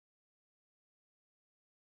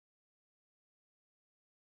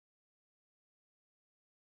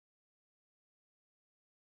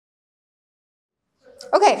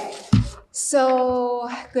Okay, so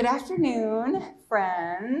good afternoon,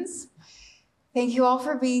 friends. Thank you all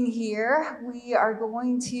for being here. We are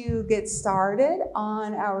going to get started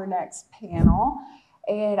on our next panel,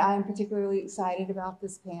 and I'm particularly excited about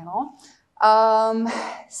this panel.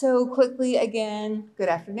 So quickly, again, good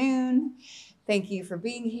afternoon. Thank you for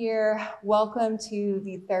being here. Welcome to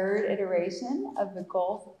the third iteration of the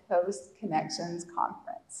Gulf Coast Connections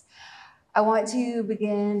Conference. I want to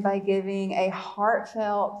begin by giving a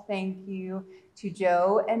heartfelt thank you to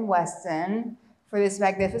Joe and Weston for this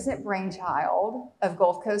magnificent brainchild of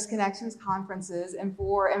Gulf Coast Connections conferences and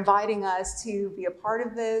for inviting us to be a part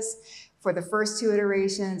of this for the first two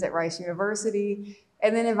iterations at Rice University,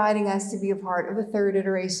 and then inviting us to be a part of the third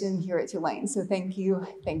iteration here at Tulane. So thank you,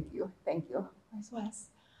 thank you, thank you. Where's Wes?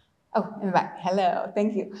 Oh, in the back. Hello,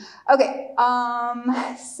 thank you. Okay,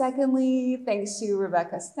 secondly, thanks to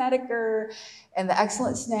Rebecca Snedeker and the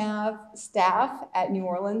excellent staff at New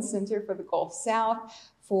Orleans Center for the Gulf South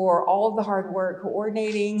for all of the hard work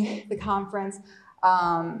coordinating the conference.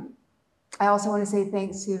 I also want to say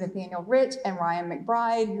thanks to Nathaniel Rich and Ryan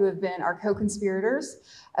McBride, who have been our co-conspirators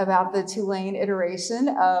about the Tulane iteration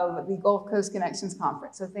of the Gulf Coast Connections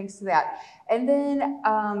Conference. So thanks to that. And then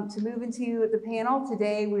to move into the panel,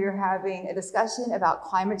 today we are having a discussion about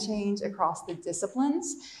climate change across the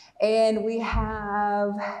disciplines. And we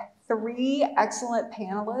have three excellent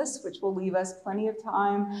panelists, which will leave us plenty of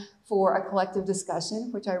time for a collective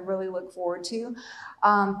discussion, which I really look forward to.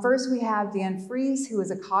 First, we have Dan Fries, who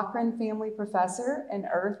is a Cochrane Family Professor in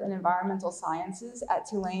Earth and Environmental Sciences at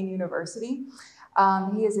Tulane University.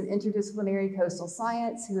 He is an interdisciplinary coastal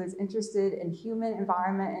science who is interested in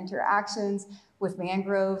human-environment interactions with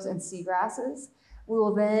mangroves and seagrasses. We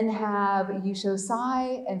will then have Yushiou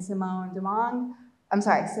Tsai and Simone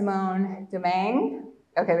Domingue.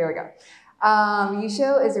 Okay, there we go.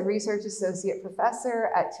 Yushiou is a research associate professor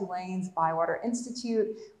at Tulane's Bywater Institute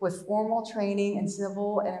with formal training in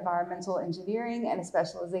civil and environmental engineering and a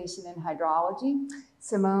specialization in hydrology.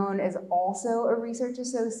 Simone is also a research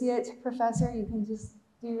associate professor. You can just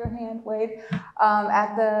do your hand wave.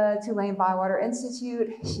 At the Tulane Bywater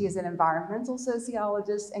Institute, she is an environmental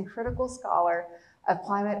sociologist and critical scholar of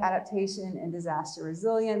climate adaptation and disaster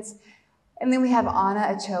resilience. And then we have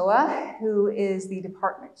Anna Ochoa, who is the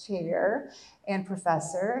department chair and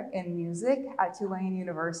professor in music at Tulane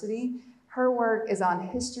University. Her work is on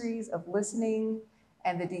histories of listening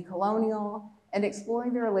and the decolonial and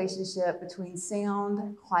exploring the relationship between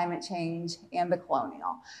sound, climate change, and the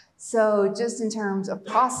colonial. So just in terms of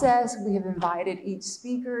process, we have invited each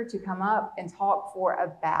speaker to come up and talk for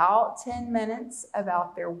about 10 minutes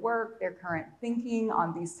about their work, their current thinking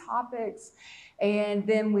on these topics. And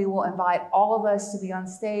then we will invite all of us to be on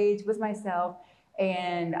stage with myself,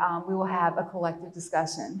 and we will have a collective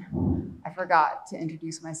discussion. I forgot to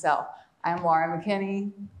introduce myself. I am Laura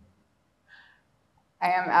McKinney. I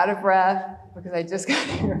am out of breath because I just got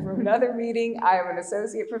here from another meeting. I am an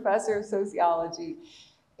associate professor of sociology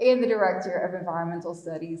and the director of environmental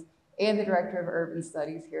studies and the director of urban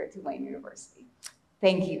studies here at Tulane University.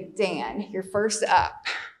 Thank you. Dan, you're first up.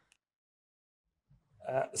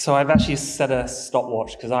 So I've actually set a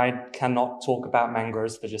stopwatch because I cannot talk about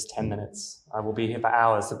mangroves for just 10 minutes. I will be here for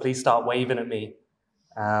hours, so please start waving at me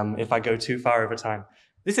if I go too far over time.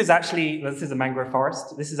 This is a mangrove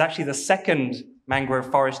forest. This is actually the second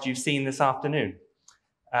mangrove forest you've seen this afternoon.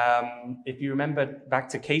 If you remember back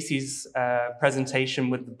to Casey's presentation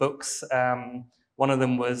with the books, one of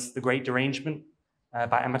them was The Great Derangement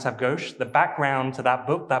by Amitav Ghosh. The background to that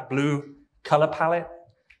book, that blue color palette,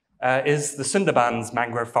 is the Sundarbans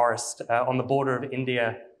mangrove forest on the border of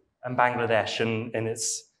India and Bangladesh. And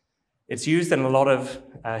it's used in a lot of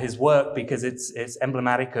his work because it's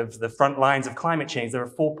emblematic of the front lines of climate change. There are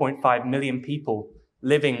 4.5 million people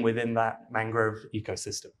living within that mangrove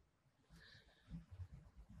ecosystem.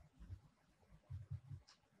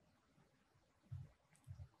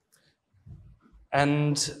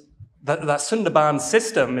 And that Sundarbans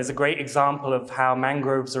system is a great example of how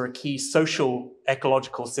mangroves are a key social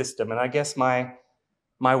ecological system. And I guess my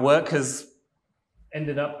work has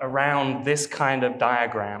ended up around this kind of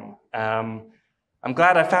diagram. I'm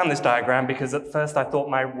glad I found this diagram because at first I thought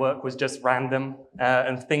my work was just random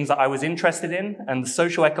and things that I was interested in. And the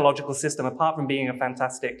social ecological system, apart from being a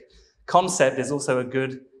fantastic concept, is also a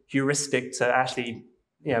good heuristic to actually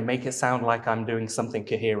make it sound like I'm doing something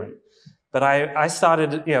coherent. But I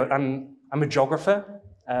started, I'm a geographer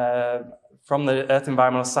from the Earth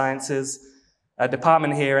Environmental Sciences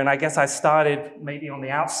department here, and I guess I started maybe on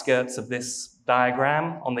the outskirts of this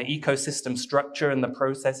diagram, on the ecosystem structure and the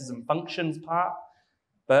processes and functions part.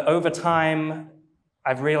 But over time,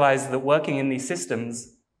 I've realized that working in these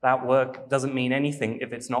systems, that work doesn't mean anything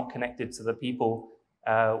if it's not connected to the people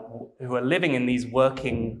who are living in these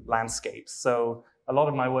working landscapes. So a lot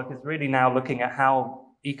of my work is really now looking at how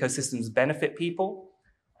ecosystems benefit people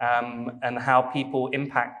and how people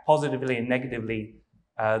impact positively and negatively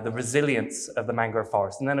the resilience of the mangrove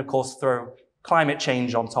forest. And then, of course, throw climate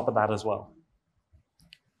change on top of that as well.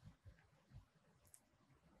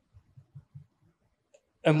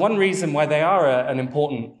 And one reason why they are an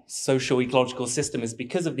important social ecological system is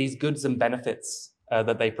because of these goods and benefits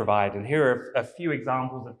that they provide. And here are a few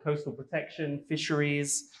examples of coastal protection,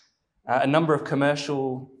 fisheries. A number of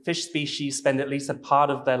commercial fish species spend at least a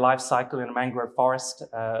part of their life cycle in a mangrove forest,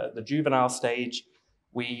 the juvenile stage.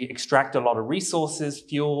 We extract a lot of resources,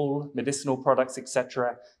 fuel, medicinal products,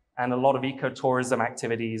 etc., and a lot of ecotourism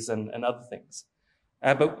activities and other things.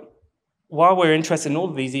 But while we're interested in all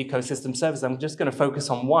of these ecosystem services, I'm just going to focus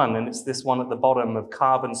on one, and it's this one at the bottom of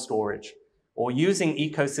carbon storage, or using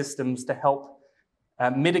ecosystems to help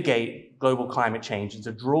mitigate global climate change and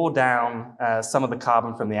to draw down some of the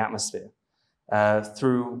carbon from the atmosphere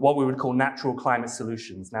through what we would call natural climate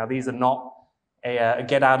solutions. Now, these are not a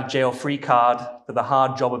get-out-of-jail-free card for the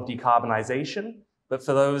hard job of decarbonization, but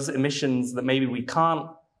for those emissions that maybe we can't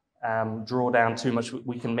draw down too much,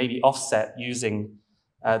 we can maybe offset using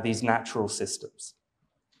these natural systems.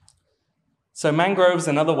 So mangroves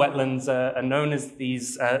and other wetlands are known as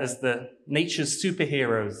the nature's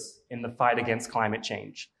superheroes in the fight against climate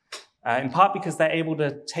change, in part because they're able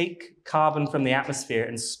to take carbon from the atmosphere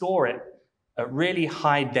and store it at really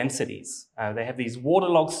high densities. They have these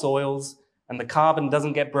waterlogged soils, and the carbon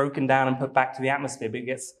doesn't get broken down and put back to the atmosphere, but it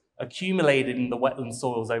gets accumulated in the wetland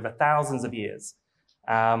soils over thousands of years.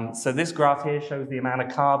 So this graph here shows the amount of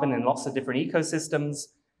carbon in lots of different ecosystems,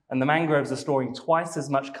 and the mangroves are storing twice as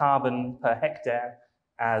much carbon per hectare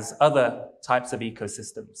as other types of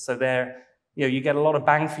ecosystems. So you get a lot of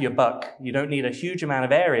bang for your buck. You don't need a huge amount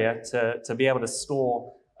of area to be able to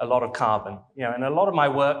store a lot of carbon. And a lot of my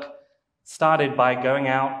work started by going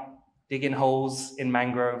out, digging holes in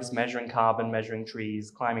mangroves, measuring carbon, measuring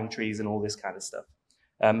trees, climbing trees, and all this kind of stuff,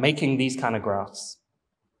 making these kind of graphs.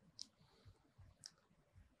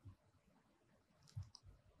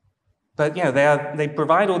 But they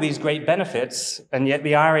provide all these great benefits, and yet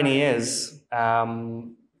the irony is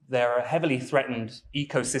they're a heavily threatened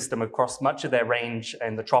ecosystem across much of their range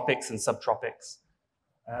in the tropics and subtropics.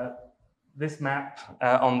 This map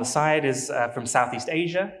on the side is from Southeast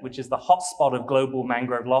Asia, which is the hotspot of global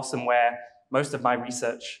mangrove loss and where most of my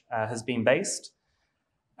research has been based.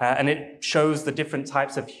 And it shows the different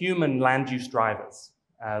types of human land use drivers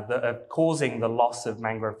that are causing the loss of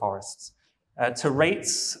mangrove forests. To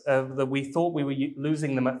rates that we thought we were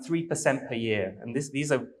losing them at 3% per year. And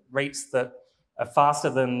these are rates that are faster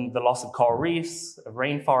than the loss of coral reefs, of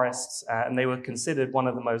rainforests, and they were considered one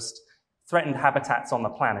of the most threatened habitats on the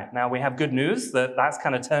planet. Now, we have good news that that's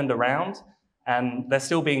kind of turned around, and they're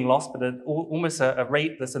still being lost, but at almost a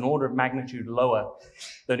rate that's an order of magnitude lower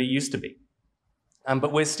than it used to be.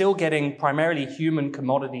 But we're still getting primarily human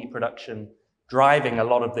commodity production driving a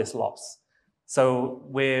lot of this loss. So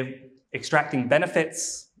we're extracting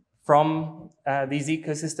benefits from these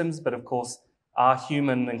ecosystems, but of course, our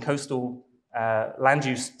human and coastal land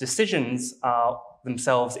use decisions are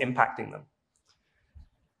themselves impacting them.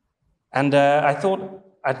 And I thought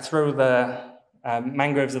I'd throw the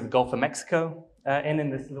mangroves of the Gulf of Mexico in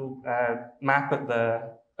this little map at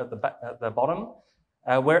the bottom.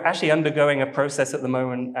 We're actually undergoing a process at the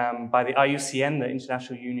moment by the IUCN, the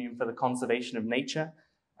International Union for the Conservation of Nature.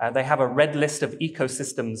 They have a red list of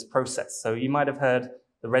ecosystems process. So you might have heard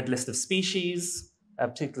the red list of species.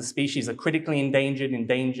 Particular species are critically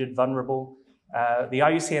endangered, vulnerable. The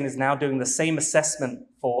IUCN is now doing the same assessment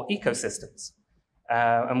for ecosystems.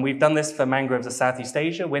 And we've done this for mangroves of Southeast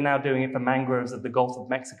Asia. We're now doing it for mangroves of the Gulf of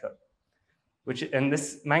Mexico.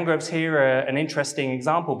 This mangroves here are an interesting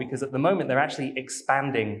example because at the moment they're actually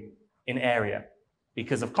expanding in area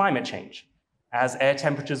because of climate change. As air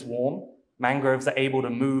temperatures warm, mangroves are able to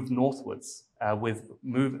move northwards with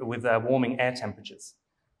warming air temperatures.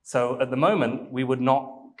 So at the moment, we would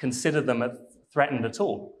not consider them threatened at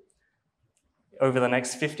all. Over the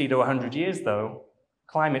next 50 to 100 years, though,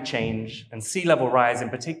 climate change and sea level rise in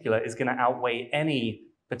particular is going to outweigh any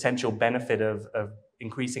potential benefit of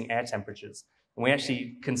increasing air temperatures. And we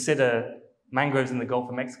actually consider mangroves in the Gulf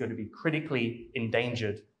of Mexico to be critically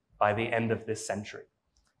endangered by the end of this century.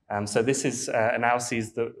 So this is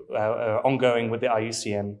analyses that are ongoing with the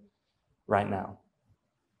IUCN right now.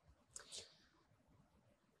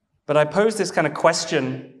 But I pose this kind of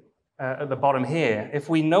question at the bottom here. If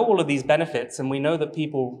we know all of these benefits and we know that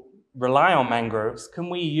people rely on mangroves, can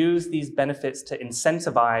we use these benefits to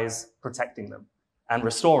incentivize protecting them and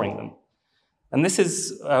restoring them? And this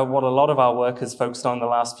is what a lot of our work has focused on the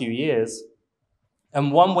last few years.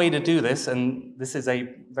 And one way to do this, and this is a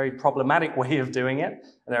very problematic way of doing it,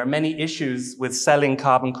 and there are many issues with selling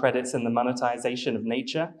carbon credits and the monetization of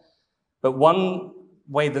nature, but one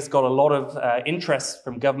way that's got a lot of interest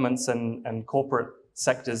from governments and corporate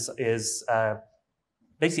sectors is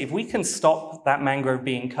basically, if we can stop that mangrove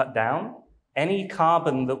being cut down, any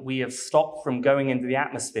carbon that we have stopped from going into the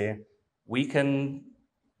atmosphere, we can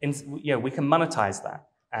monetize that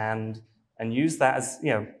and use that as,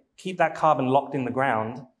 keep that carbon locked in the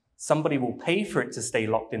ground. Somebody will pay for it to stay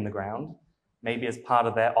locked in the ground, maybe as part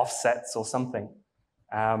of their offsets or something.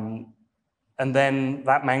 And then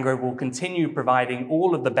that mangrove will continue providing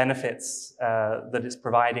all of the benefits that it's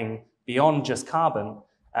providing beyond just carbon.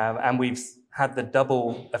 And we've had the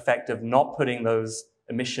double effect of not putting those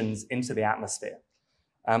emissions into the atmosphere.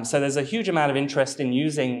 So there's a huge amount of interest in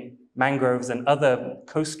using mangroves and other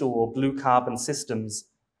coastal or blue carbon systems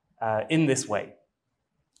in this way.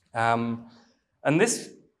 And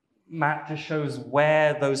this map just shows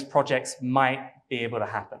where those projects might be able to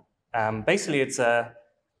happen. Basically, it's a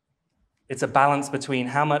balance between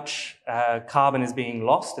how much carbon is being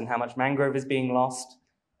lost and how much mangrove is being lost,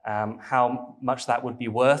 how much that would be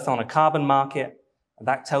worth on a carbon market. And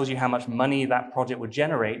that tells you how much money that project would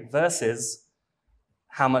generate versus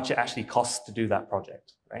how much it actually costs to do that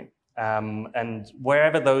project, right? And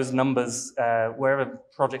wherever those numbers, wherever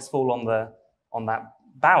projects fall on that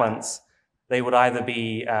balance, they would either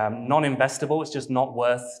be non-investable, it's just not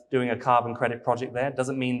worth doing a carbon credit project there. It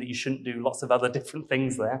doesn't mean that you shouldn't do lots of other different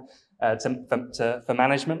things there for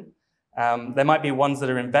management. There might be ones that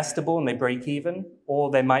are investable and they break even,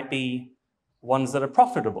 or there might be ones that are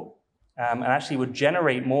profitable and actually would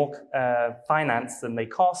generate more finance than they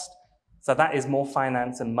cost. So that is more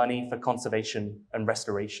finance and money for conservation and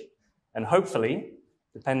restoration. And hopefully,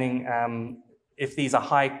 depending if these are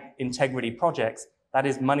high integrity projects, that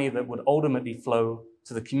is money that would ultimately flow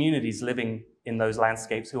to the communities living in those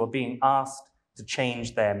landscapes who are being asked to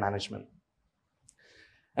change their management.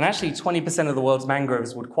 And actually, 20% of the world's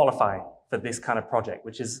mangroves would qualify for this kind of project,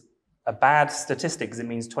 which is a bad statistic because it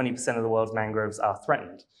means 20% of the world's mangroves are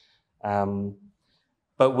threatened,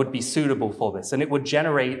 but would be suitable for this. And it would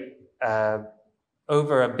generate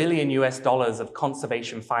over $1 billion of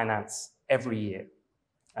conservation finance every year,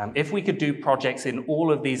 if we could do projects in all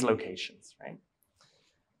of these locations, right?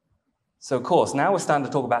 So of course, now we're starting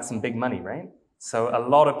to talk about some big money, right? So a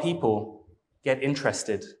lot of people get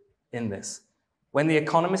interested in this. When The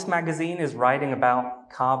Economist magazine is writing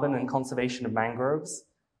about carbon and conservation of mangroves,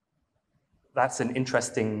 that's an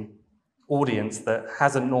interesting audience that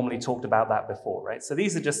hasn't normally talked about that before, right? So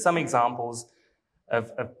these are just some examples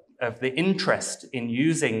of the interest in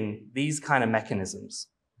using these kind of mechanisms.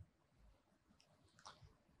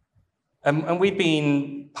 And we've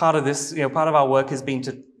been part of this, part of our work has been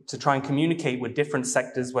to try and communicate with different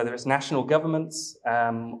sectors, whether it's national governments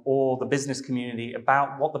or the business community,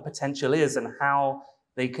 about what the potential is and how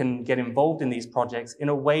they can get involved in these projects in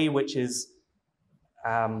a way which is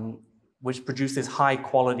which produces high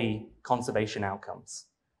quality conservation outcomes.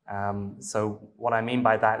 So what I mean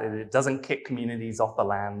by that is it doesn't kick communities off the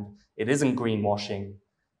land, it isn't greenwashing,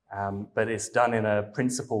 but it's done in a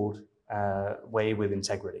principled way with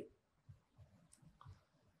integrity.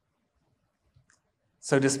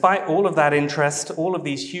 So despite all of that interest, all of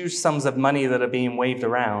these huge sums of money that are being waved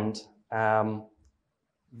around,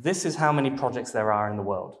 this is how many projects there are in the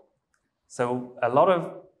world. So a lot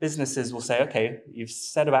of businesses will say, okay, you've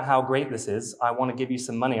said about how great this is, I want to give you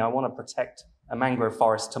some money, I want to protect a mangrove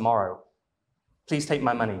forest tomorrow. Please take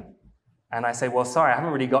my money. And I say, well, sorry, I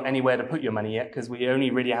haven't really got anywhere to put your money yet because we only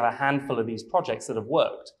really have a handful of these projects that have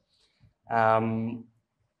worked. The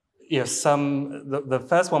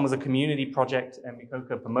first one was a community project in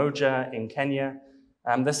Ochoa Pamoja in Kenya.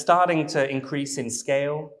 They're starting to increase in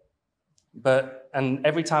scale, and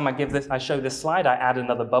every time I show this slide, I add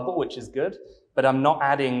another bubble, which is good, but I'm not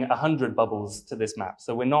adding 100 bubbles to this map.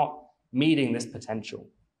 So we're not meeting this potential.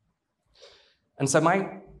 And so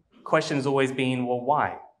my question has always been, well,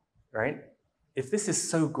 why, right? If this is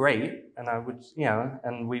so great, and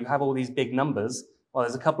and we have all these big numbers, well,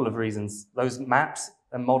 there's a couple of reasons. Those maps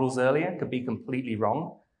and models earlier could be completely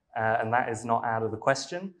wrong, and that is not out of the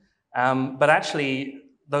question. But actually,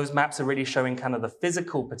 those maps are really showing kind of the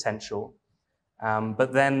physical potential,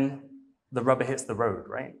 but then the rubber hits the road,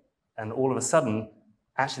 right? And all of a sudden,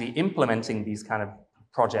 actually implementing these kind of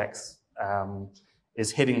projects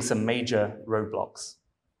is hitting some major roadblocks.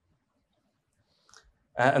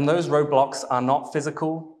 And those roadblocks are not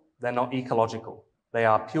physical, They're not ecological. They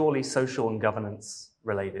are purely social and governance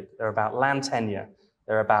related. They're about land tenure.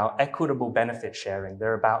 They're about equitable benefit sharing.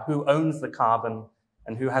 They're about who owns the carbon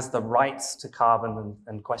and who has the rights to carbon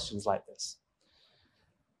and questions like this.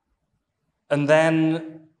 And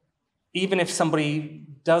then even if somebody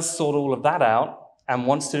does sort all of that out and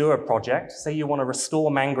wants to do a project, say you want to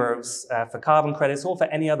restore mangroves for carbon credits or for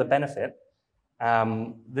any other benefit,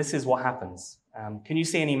 this is what happens. Can you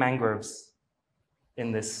see any mangroves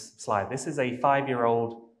in this slide? This is a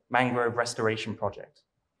 5-year-old mangrove restoration project.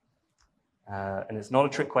 And it's not a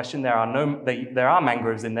trick question. There are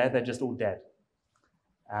mangroves in there, they're just all dead.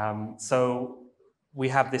 So we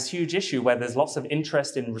have this huge issue where there's lots of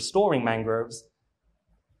interest in restoring mangroves,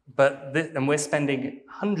 and we're spending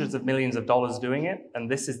hundreds of millions of dollars doing it, and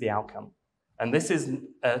this is the outcome. And this is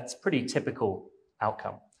a pretty typical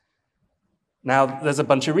outcome. Now, there's a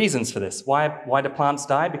bunch of reasons for this. Why do plants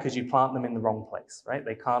die? Because you plant them in the wrong place, right?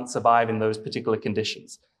 They can't survive in those particular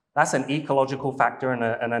conditions. That's an ecological factor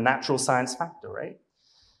and a natural science factor, right?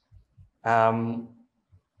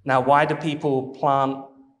 Now, why do people plant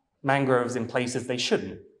mangroves in places they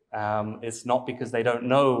shouldn't? It's not because they don't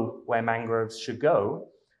know where mangroves should go,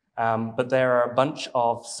 but there are a bunch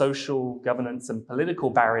of social, governance, and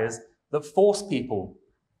political barriers that force people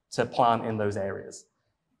to plant in those areas.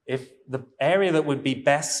 If the area that would be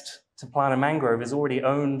best to plant a mangrove is already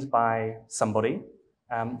owned by somebody,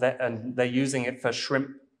 and they're using it for shrimp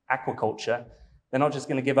aquaculture, they're not just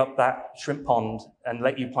going to give up that shrimp pond and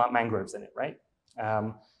let you plant mangroves in it, right?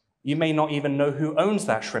 You may not even know who owns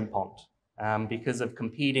that shrimp pond because of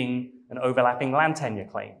competing and overlapping land tenure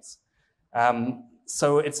claims.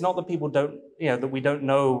 So it's not that people don't, that we don't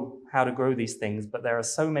know how to grow these things, but there are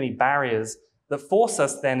so many barriers that force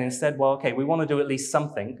us then instead, well, okay, we want to do at least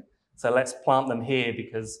something, so let's plant them here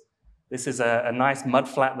because this is a nice mud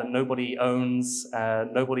flat that nobody owns.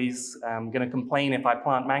 Nobody's going to complain if I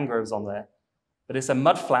plant mangroves on there. But it's a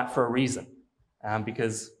mud flat for a reason,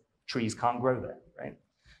 because trees can't grow there,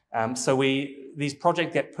 right? So these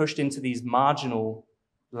projects get pushed into these marginal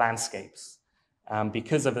landscapes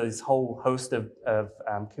because of this whole host of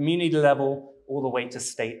community level all the way to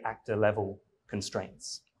state actor level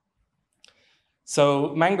constraints.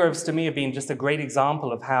 So mangroves to me have been just a great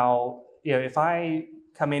example of how, if I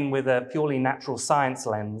come in with a purely natural science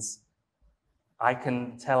lens, I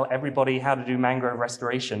can tell everybody how to do mangrove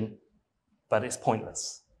restoration, but it's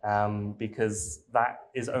pointless because that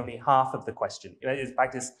is only half of the question. In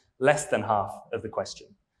fact, it's less than half of the question.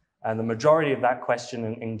 And the majority of that question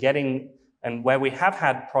and where we have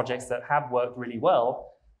had projects that have worked really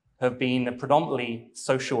well have been predominantly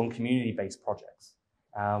social and community-based projects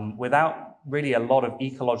without really a lot of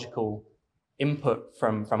ecological input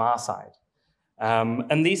from our side.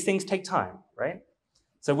 And these things take time, right?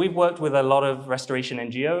 So we've worked with a lot of restoration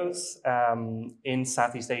NGOs in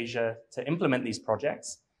Southeast Asia to implement these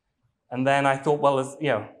projects. And then I thought, well,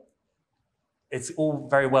 it's all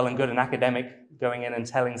very well and good an academic going in and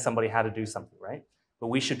telling somebody how to do something, right? But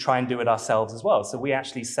we should try and do it ourselves as well. So we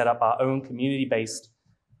actually set up our own community-based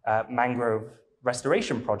mangrove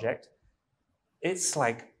restoration project. It's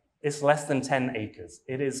less than 10 acres.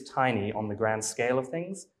 It is tiny on the grand scale of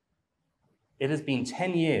things. It has been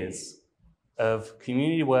 10 years of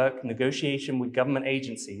community work, negotiation with government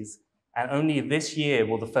agencies, and only this year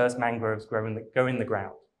will the first mangroves go in the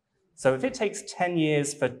ground. So if it takes 10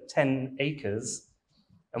 years for 10 acres,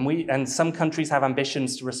 and some countries have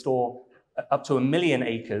ambitions to restore up to 1 million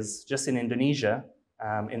acres just in Indonesia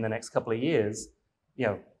in the next couple of years,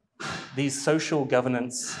 these social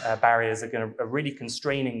governance barriers are really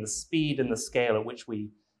constraining the speed and the scale at which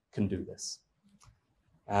we can do this.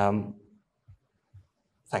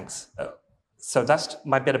 Thanks. So that's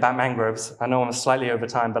my bit about mangroves. I know I'm slightly over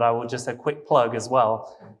time, but I will just a quick plug as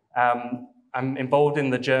well. I'm involved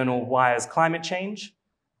in the journal Wire's Climate Change.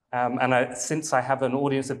 Since I have an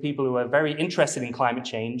audience of people who are very interested in climate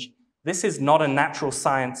change, this is not a natural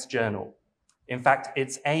science journal. In fact,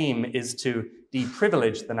 its aim is to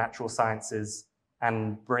deprivilege the natural sciences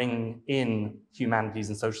and bring in humanities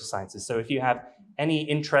and social sciences. So if you have any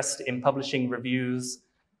interest in publishing reviews,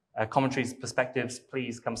 commentaries, perspectives,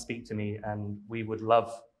 please come speak to me, and we would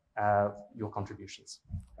love your contributions.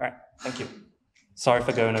 All right, thank you. Sorry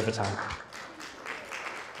for going over time.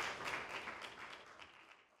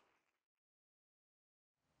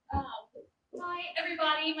 Hi,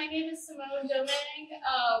 everybody. My name is Simone Domingue.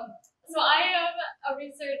 So I am a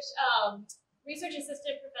research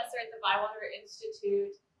assistant professor at the Bywater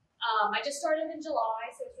Institute. I just started in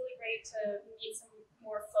July, so it's really great to meet some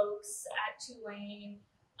more folks at Tulane.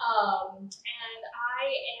 And I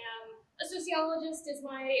am a sociologist is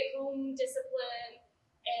my home discipline.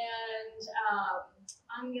 And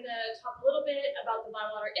I'm going to talk a little bit about the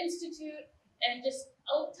Bywater Institute, and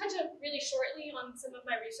I'll touch up really shortly on some of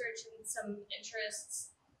my research and some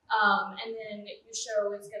interests. And then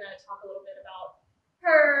Yushiou is going to talk a little bit about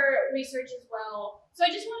her research as well. So I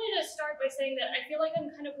just wanted to start by saying that I feel like I'm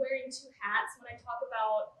kind of wearing two hats when I talk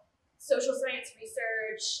about social science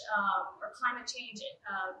research or climate change,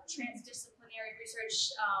 transdisciplinary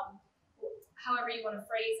research, however you want to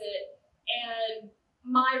phrase it, and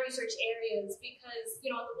my research areas, because,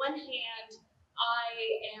 on the one hand, I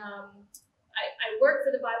work for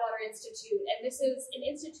the Bywater Institute, and this is an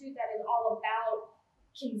institute that is all about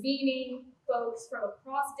convening folks from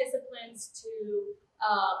across disciplines to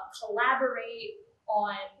collaborate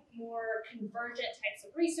on more convergent types of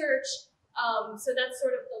research. So that's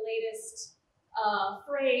sort of the latest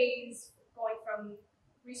phrase, going from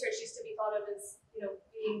research used to be thought of as,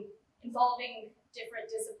 being involving different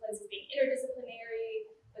disciplines as being interdisciplinary,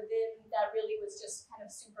 but then that really was just kind of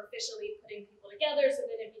superficially putting people together, so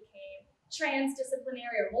then it became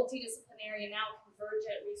transdisciplinary or multidisciplinary, and now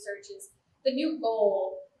convergent research is the new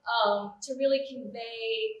goal, to really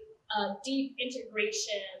convey deep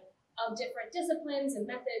integration of different disciplines and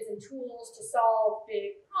methods and tools to solve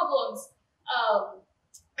big problems.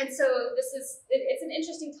 And so it's an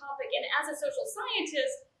interesting topic, and as a social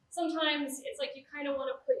scientist, sometimes it's like you kind of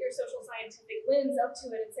want to put your social scientific lens up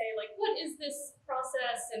to it and say, like, what is this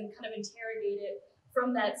process, and kind of interrogate it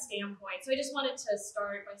from that standpoint. So I just wanted to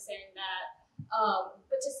start by saying that.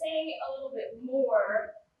 But to say a little bit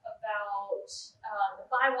more about the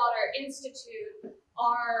Bywater Institute,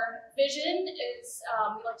 our vision is,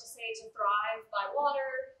 we like to say, to thrive by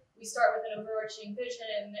water. We start with an overarching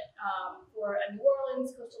vision for a New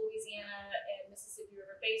Orleans, coastal Louisiana, and Mississippi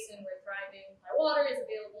River Basin where thriving by water is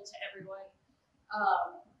available to everyone.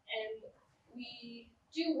 And we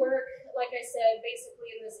do work, like I said,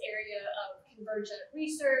 basically in this area of convergent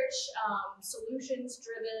research,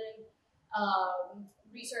 solutions-driven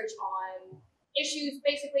research on issues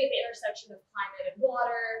basically at the intersection of climate and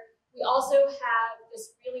water. We also have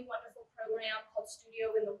this really wonderful program called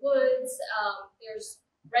Studio in the Woods. There's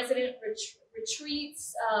resident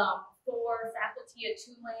retreats for faculty at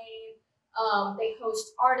Tulane. They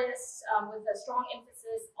host artists with a strong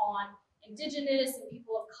emphasis on Indigenous and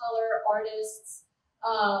people of color artists,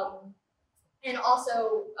 and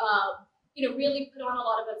also really put on a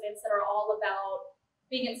lot of events that are all about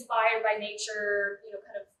being inspired by nature,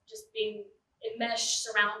 kind of just being enmeshed,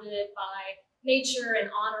 surrounded by nature,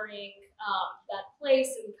 and honoring that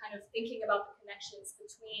place, and kind of thinking about the connections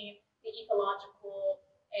between the ecological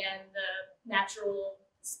and the natural,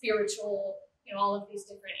 spiritual, all of these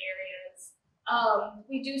different areas.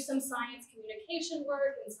 We do some science communication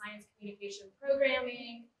work and science communication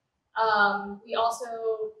programming. We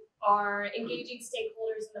also are engaging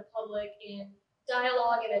stakeholders in the public in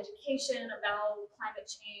dialogue and education about climate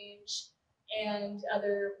change and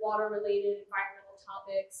other water-related environmental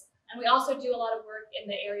topics. And we also do a lot of work in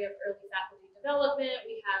the area of early faculty development.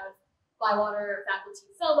 We have Bywater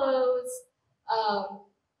faculty fellows,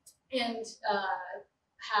 and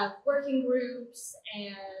have working groups,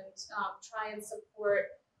 and try and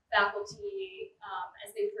support faculty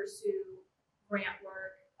as they pursue grant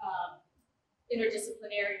work,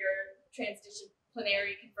 interdisciplinary or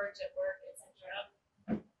transdisciplinary convergent work,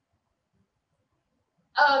 etc.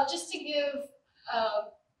 Just to give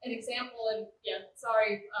an example, and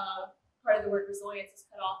sorry, part of the word resilience is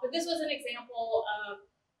cut off, but this was an example of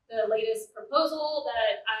the latest proposal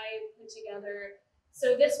that I put together.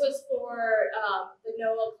 So this was for the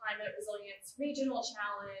NOAA Climate Resilience Regional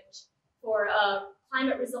Challenge for a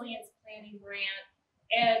climate resilience planning grant.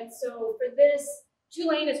 And so for this,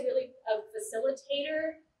 Tulane is really a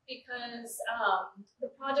facilitator, because the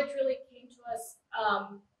project really came to us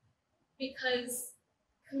because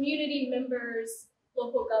community members,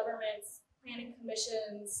 local governments, planning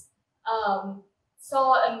commissions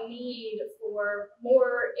saw a need for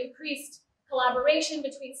more increased collaboration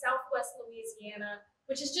between Southwest Louisiana,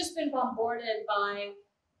 which has just been bombarded by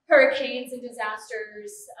hurricanes and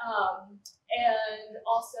disasters, and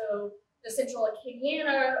also the central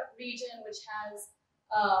Acadiana region, which has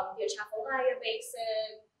the Ochoa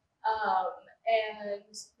Basin,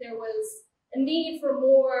 and there was a need for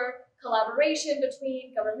more collaboration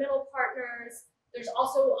between governmental partners. There's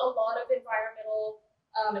also a lot of environmental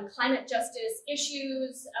and climate justice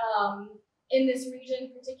issues in this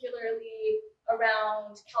region, particularly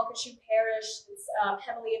around Calcasieu Parish. It's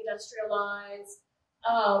heavily industrialized.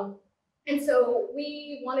 And so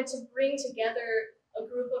we wanted to bring together a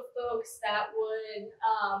group of folks that would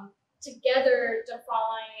together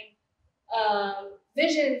define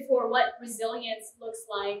vision for what resilience looks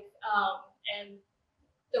like. And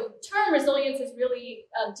the term resilience is really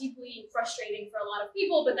deeply frustrating for a lot of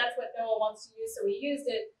people, but that's what no one wants to use, so we used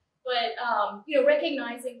it. But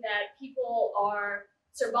recognizing that people are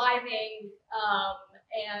surviving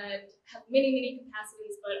and have many, many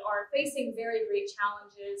capacities, but are facing very great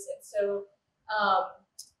challenges, and so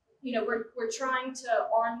we're trying to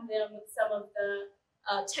arm them with some of the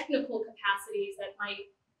technical capacities that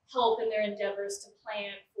might help in their endeavors to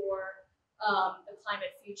plan for the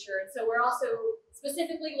climate future. And so we're also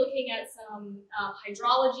specifically looking at some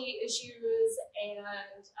hydrology issues,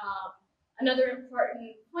 and another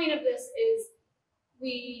important point of this is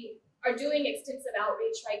we are doing extensive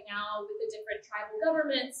outreach right now with the different tribal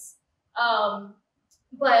governments,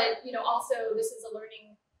 but also this is a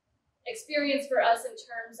learning experience for us in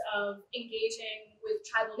terms of engaging with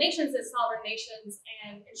tribal nations as sovereign nations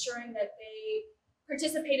and ensuring that they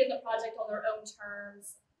participate in the project on their own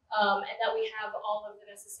terms, and that we have all of the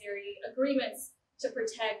necessary agreements to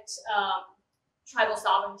protect tribal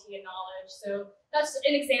sovereignty and knowledge. So that's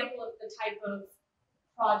an example of the type of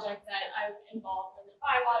project that I'm involved in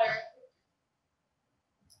Bywater.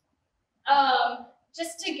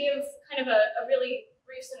 Just to give kind of a really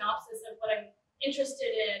brief synopsis of what I'm interested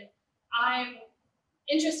in, I'm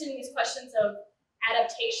interested in these questions of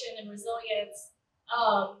adaptation and resilience,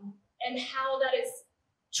 and how that is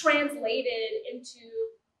translated into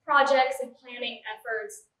projects and planning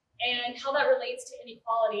efforts, and how that relates to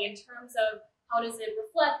inequality in terms of how does it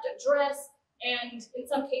reflect, address, and in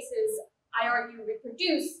some cases, I argue,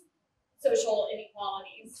 reproduce social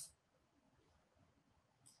inequalities.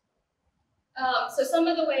 So some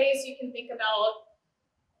of the ways you can think about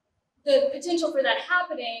the potential for that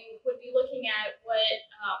happening would be looking at what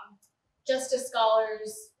justice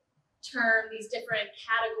scholars term these different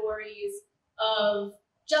categories of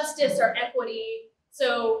justice or equity.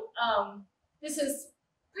 So this is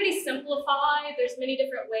pretty simplified. There's many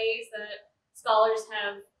different ways that scholars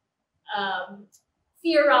have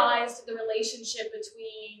theorized the relationship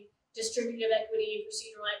between distributive equity,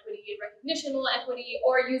 procedural equity, and recognitional equity,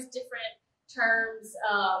 or use different terms,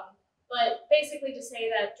 but basically to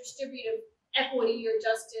say that distributive equity or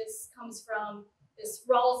justice comes from this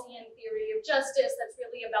Rawlsian theory of justice that's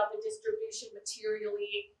really about the distribution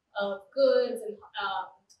materially of goods and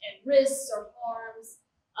risks or harms.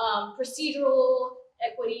 Procedural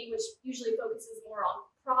equity, which usually focuses more on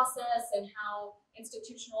process and how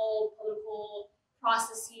institutional political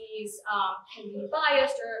processes can be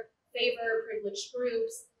biased or favor privileged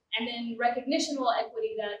groups. And then recognitional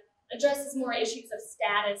equity that addresses more issues of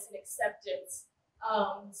status and acceptance.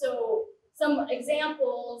 So some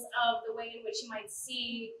examples of the way in which you might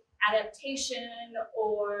see adaptation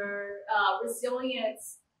or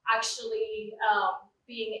resilience actually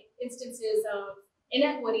being instances of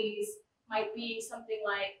inequities might be something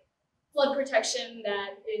like flood protection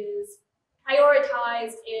that is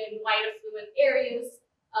prioritized in white affluent areas,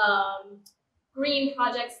 green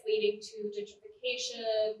projects leading to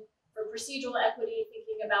gentrification. For procedural equity,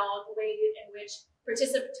 thinking about the way in which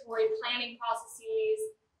participatory planning processes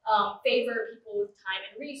favor people with time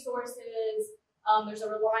and resources. There's a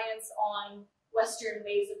reliance on Western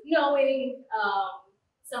ways of knowing.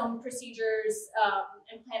 Some procedures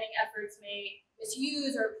and planning efforts may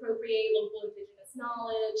misuse or appropriate local indigenous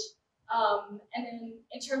knowledge. And then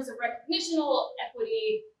in terms of recognitional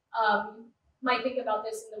equity, you might think about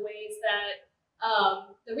this in the ways that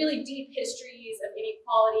the really deep histories of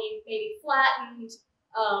inequality may be flattened,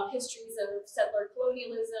 histories of settler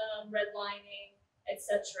colonialism, redlining,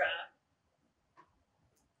 etc.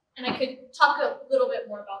 And I could talk a little bit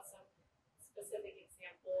more about some specific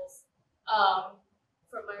examples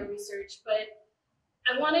from my research, but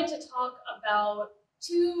I wanted to talk about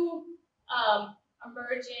two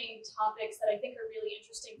emerging topics that I think are really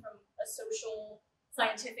interesting from a social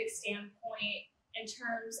scientific standpoint in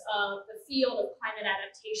terms of the field of climate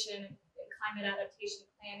adaptation and climate adaptation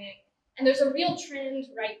planning. And there's a real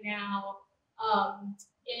trend right now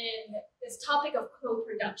in this topic of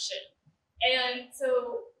co-production. And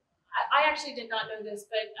so I actually did not know this,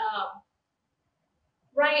 but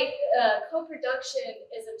co-production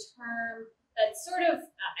is a term that's sort of,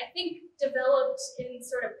 I think, developed in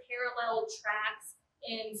sort of parallel tracks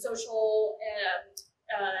in social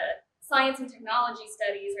science and technology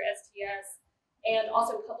studies, or STS, and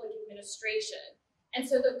also public administration. And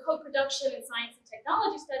so the co-production in science and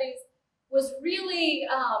technology studies was really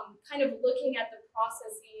kind of looking at the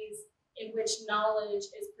processes in which knowledge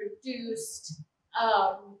is produced.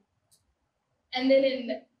 And then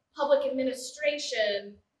in public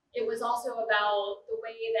administration, it was also about the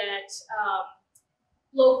way that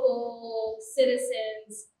local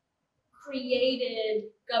citizens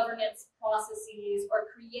created governance processes or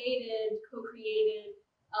co-created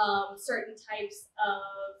certain types of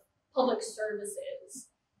public services.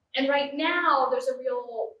 And right now, there's a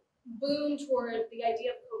real boom toward the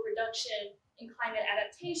idea of co-production in climate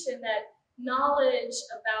adaptation, that knowledge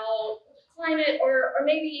about climate, or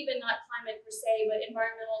maybe even not climate per se, but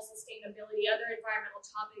environmental sustainability, other environmental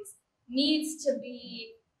topics, needs to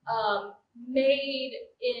be made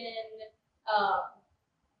in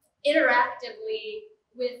interactively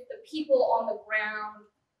with the people on the ground,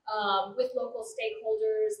 with local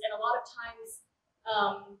stakeholders. And a lot of times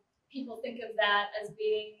people think of that as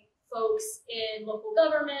being folks in local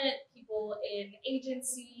government, people in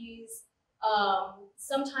agencies.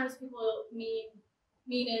 Sometimes people mean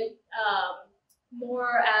it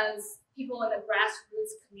more as people in the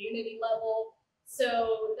grassroots community level.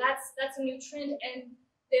 So that's a new trend, and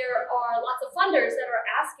there are lots of funders that are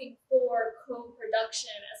asking for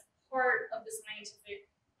co-production as part of the scientific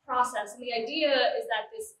process. And the idea is that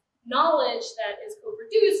this knowledge that is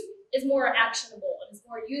co-produced is more actionable and is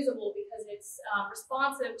more usable because it's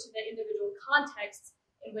responsive to the individual contexts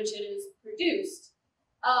in which it is produced.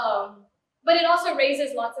 But it also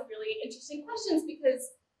raises lots of really interesting questions because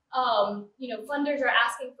funders are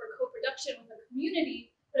asking for co-production with the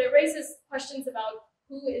community, but it raises questions about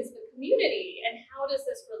who is the community and how does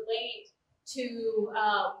this relate to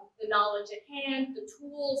the knowledge at hand, the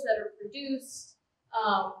tools that are produced,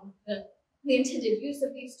 the intended use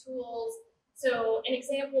of these tools. So an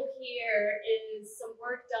example here is some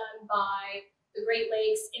work done by the Great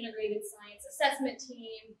Lakes Integrated Science Assessment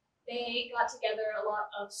Team. They got together a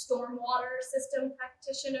lot of stormwater system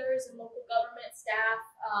practitioners and local government staff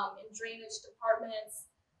in drainage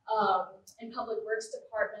departments and public works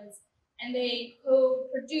departments, and they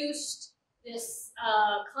co-produced this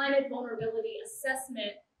climate vulnerability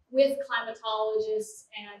assessment with climatologists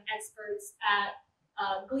and experts at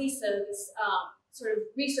GLISA, this sort of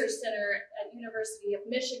research center at University of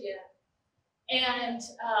Michigan. And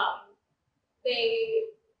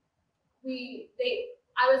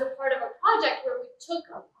I was a part of a project where we took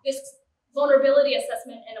this vulnerability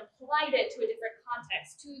assessment and applied it to a different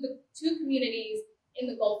context, to the two communities in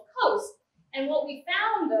the Gulf Coast. And what we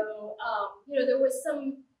found, though, there was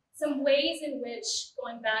some ways in which,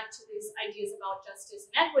 going back to these ideas about justice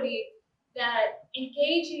and equity, that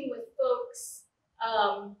engaging with folks,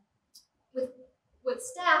 with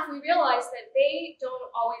staff, we realized that they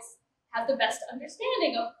don't always have the best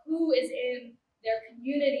understanding of who is in their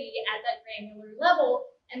community at that granular level.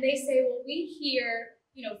 And they say, well, we hear,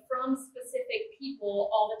 from specific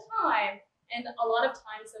people all the time. And a lot of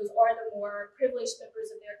times those are the more privileged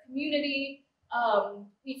members of their community.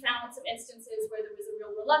 We found some instances where there was a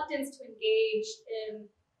real reluctance to engage in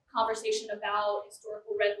conversation about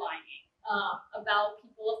historical redlining, about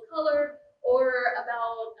people of color, or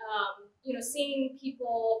about seeing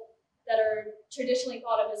people that are traditionally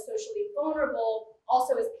thought of as socially vulnerable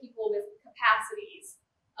also as people with capacities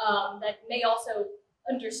that may also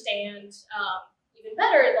understand even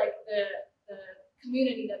better like the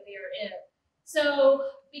community that they are in. So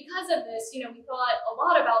because of this, we thought a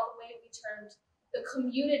lot about the way we termed the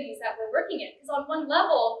communities that we're working in. Because on one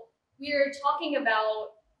level, we're talking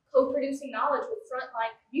about co-producing knowledge with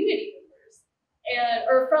frontline community members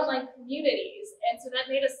or frontline communities. And so that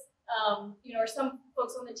made us, or some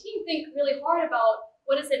folks on the team think really hard about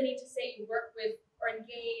what does it mean to say you work with or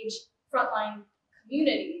engage frontline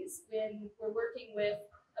communities when we're working with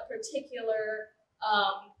a particular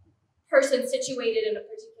person situated in a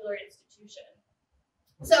particular institution.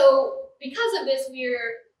 So because of this,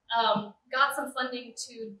 we're got some funding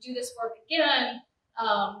to do this work again,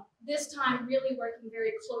 this time really working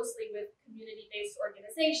very closely with community-based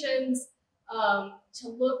organizations to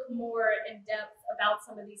look more in depth about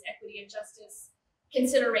some of these equity and justice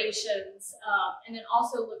considerations, and then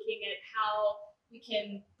also looking at how we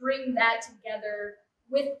can bring that together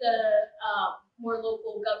with the more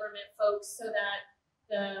local government folks so that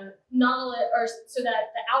the knowledge, or so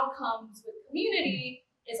that the outcomes with community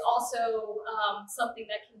is also something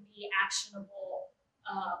that can be actionable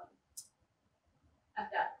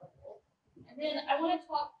at that level. And then I want to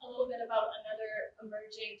talk a little bit about another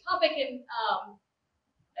emerging topic, and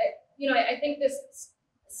I think this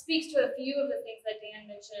speaks to a few of the things that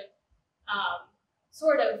Dan mentioned,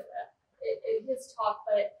 sort of in his talk.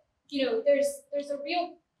 But there's a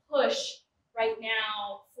real push right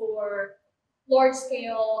now for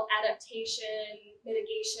large-scale adaptation,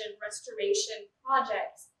 mitigation, restoration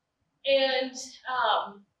projects. And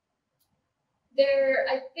there,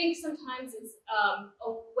 I think sometimes is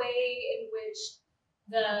a way in which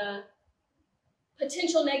the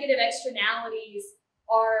potential negative externalities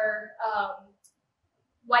are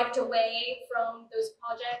wiped away from those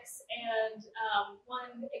projects. And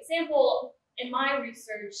one example in my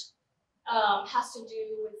research has to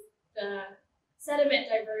do with the sediment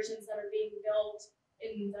diversions that are being built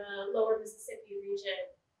in the lower Mississippi region.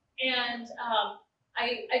 And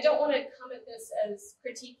I don't want to come at this as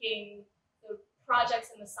critiquing the projects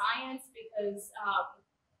and the science, because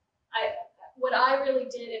what I really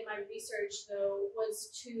did in my research, though, was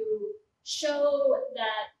to show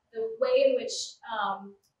that the way in which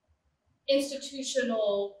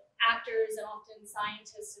institutional actors and often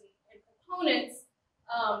scientists and proponents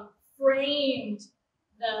framed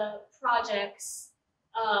the projects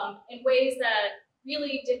in ways that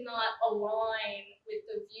really did not align with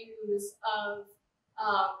the views of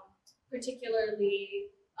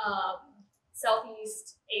particularly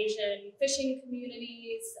Southeast Asian fishing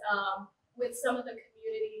communities, with some of the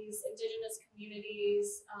communities, indigenous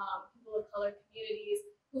communities, people of color communities,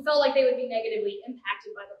 who felt like they would be negatively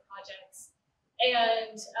impacted by the projects.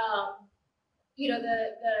 And you know,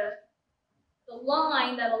 the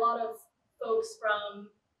line that a lot of folks from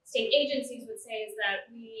state agencies would say is that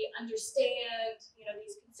we understand, you know,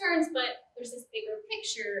 these concerns, but there's this bigger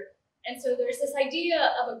picture. And so there's this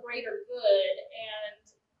idea of a greater good, and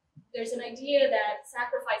there's an idea that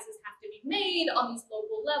sacrifices have to be made on these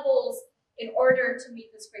local levels in order to meet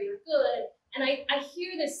this greater good. And I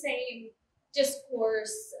hear the same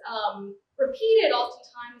discourse repeated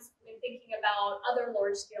oftentimes when thinking about other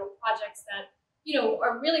large-scale projects that, you know,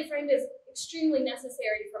 are really framed as extremely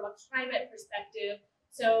necessary from a climate perspective.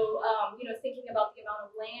 So, you know, thinking about the amount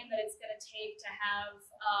of land that it's going to take to have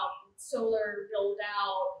solar build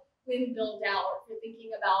out, wind build out, if you're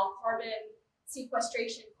thinking about carbon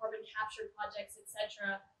sequestration, carbon capture projects,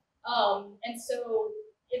 etc. And so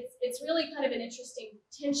it's really kind of an interesting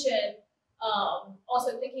tension.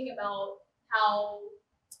 Also thinking about how,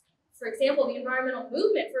 for example, the environmental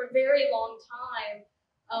movement for a very long time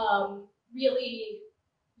really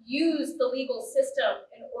used the legal system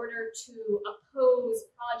in order to oppose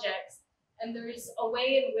projects. And there's a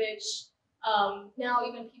way in which now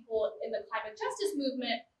even people in the climate justice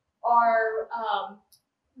movement are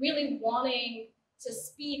really wanting to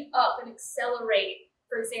speed up and accelerate,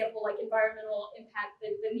 for example, like environmental impact,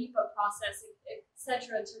 the NEPA process, et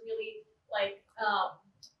cetera, to really like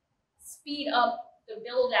speed up the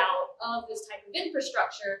build out of this type of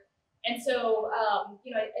infrastructure. And so,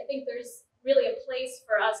 you know, I think there's really a place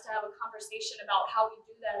for us to have a conversation about how we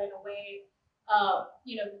do that in a way,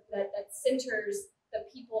 you know, that centers the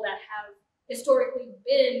people that have historically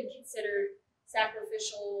been considered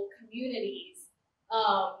sacrificial communities.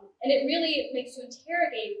 And it really makes you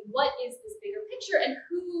interrogate what is this bigger picture, and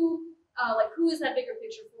who is that bigger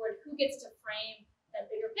picture for, and who gets to frame that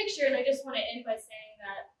bigger picture. And I just want to end by saying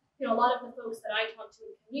that, you know, a lot of the folks that I talk to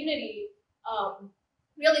in the community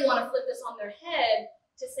really want to flip this on their head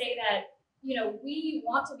to say that, you know, we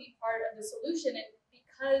want to be part of the solution, and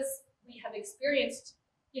because we have experienced,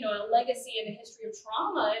 you know, a legacy and a history of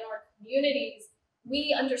trauma in our communities,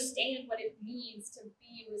 we understand what it means to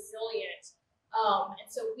be resilient. And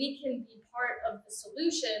so we can be part of the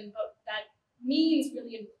solution, but that means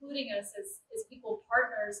really including us as equal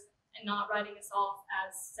partners and not writing us off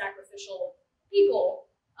as sacrificial people.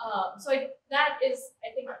 So that is,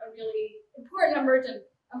 I think, a really important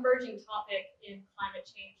emerging topic in climate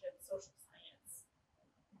change and social science.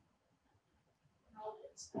 And I'll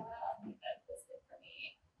just leave that was it for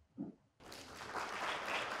me.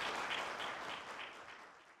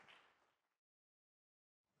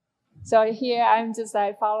 So here I'm just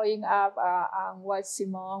like following up on what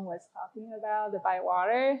Simone was talking about, the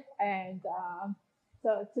bywater. And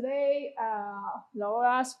so today,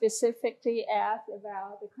 Laura specifically asked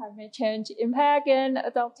about the climate change impact and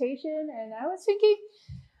adaptation. And I was thinking,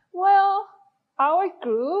 well, our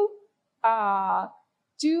group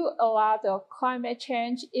do a lot of climate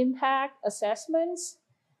change impact assessments.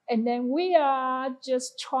 And then we are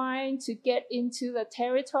just trying to get into the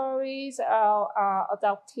territories of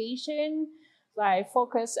adaptation, like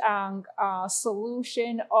focus on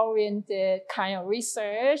solution-oriented kind of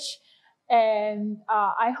research. And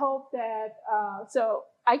I hope that, so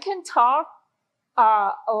I can talk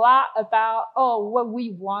a lot about, what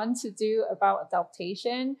we want to do about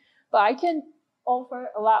adaptation, but I can offer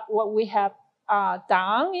a lot what we have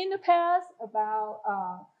done in the past about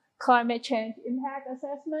climate change impact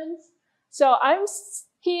assessments. So I'm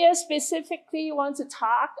here specifically want to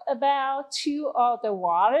talk about two of the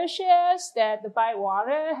watersheds that the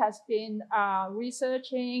Bywater has been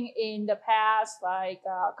researching in the past, like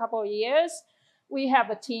a couple of years. We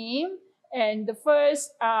have a team, And the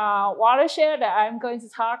first watershed that I'm going to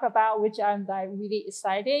talk about, which I'm like really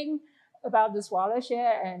exciting about this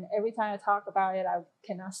watershed, and every time I talk about it, I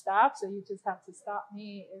cannot stop. So you just have to stop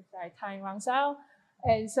me if time runs out.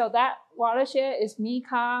 And so that watershed is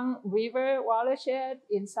Mekong River watershed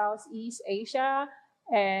in Southeast Asia.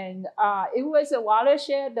 And it was a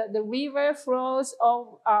watershed that the river flows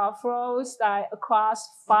like across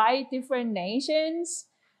 5 different nations.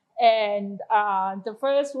 And the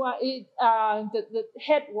first one, the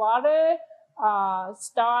headwater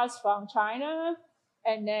starts from China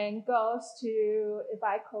and then goes to, if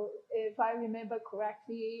I remember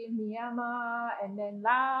correctly, Myanmar, and then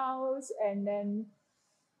Laos, and then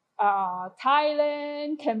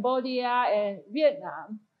Thailand, Cambodia, and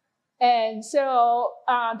Vietnam. And so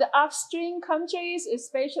the upstream countries,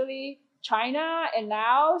 especially China and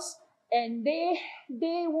Laos, and they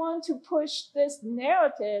want to push this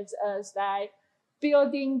narratives as like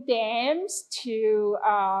building dams to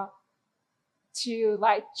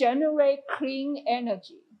like generate clean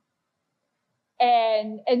energy.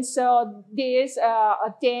 And so there's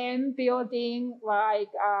a dam building like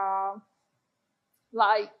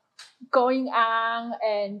going on,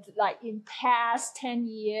 and like in past 10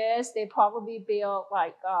 years, they probably built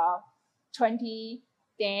like 20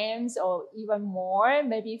 dams or even more,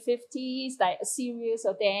 maybe 50, like a series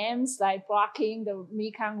of dams like blocking the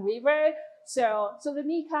Mekong River. So the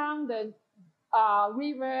Mekong, the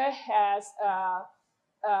river has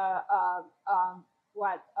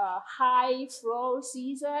high flow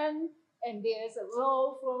season, and there's a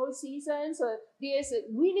low flow season. So there's a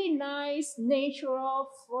really nice natural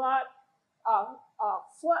flood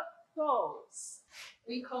pose,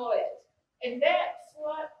 we call it. And that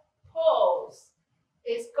flood pose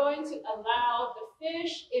is going to allow the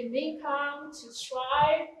fish in Mekong to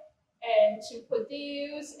thrive and to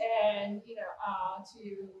produce and, to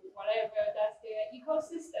whatever, that's their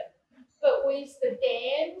ecosystem. But with the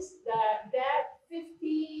dams, that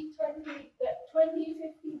 50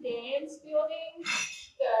 dams building,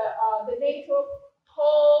 the natural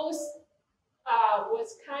pose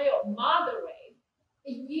was kind of moderate.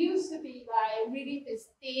 It used to be like really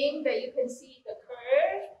distinct that you can see the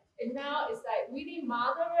curve, and now it's like really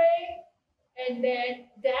moderate. And then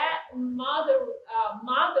that modified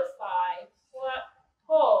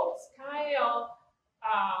pose kind of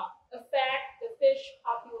affect the fish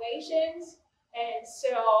populations. And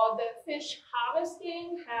so the fish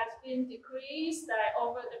harvesting has been decreased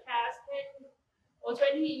over the past 10 or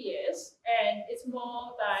 20 years. And it's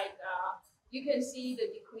more like, you can see the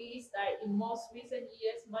decrease in most recent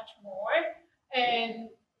years much more. And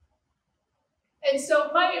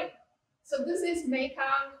so this is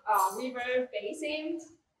Mekong River Basin.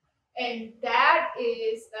 And that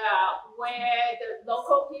is where the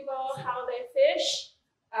local people, how they fish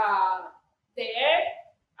there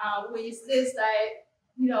with this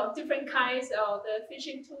different kinds of the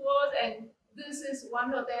fishing tools. And this is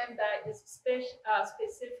one of them that is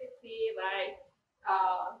specifically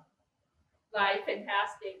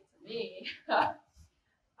fantastic to me.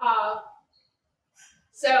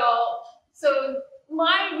 So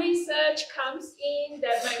my research comes in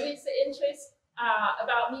that my research interest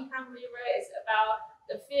about Mekong River is about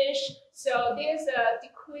the fish. So there's a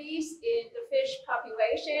decrease in the fish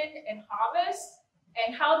population and harvest,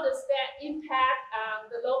 and how does that impact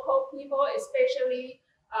the local people, especially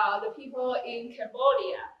the people in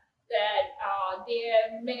Cambodia, that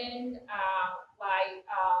their main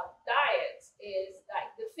diets is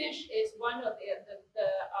like the fish is one of the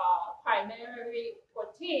primary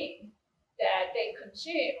protein that they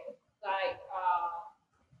consume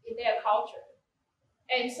in their culture.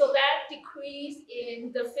 And so that decrease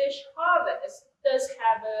in the fish harvest does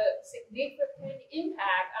have a significant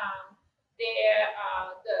impact on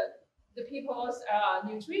the people's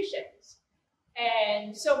nutrition.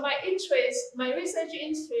 And so my research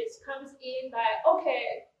interest comes in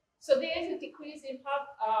so there's a decrease in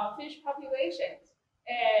fish populations,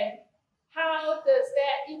 and how does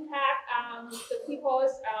that impact the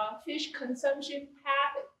people's fish consumption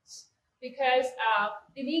habits? Because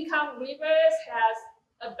the Mekong rivers has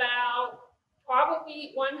about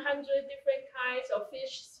probably 100 different kinds of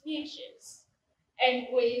fish species. And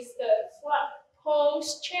with the flood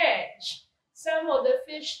pose change, some of the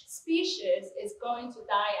fish species is going to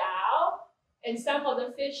die out, and some of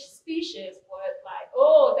the fish species were like,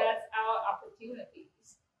 oh, that's our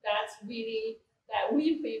opportunities. That's really that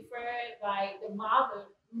we prefer the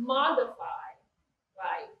modified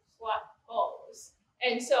flood pose.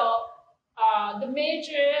 And so the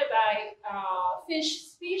major fish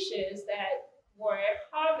species that were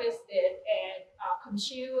harvested and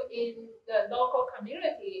consumed in the local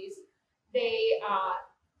communities,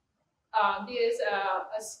 there's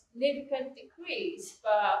a significant decrease,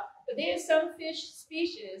 but there's some fish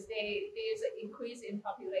species, there's an increase in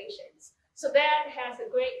populations. So that has a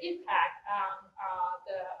great impact on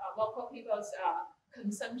the local people's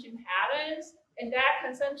consumption patterns, and that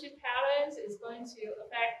consumption patterns is going to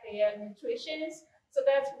affect their nutrition. So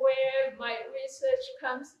that's where my research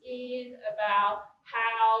comes in about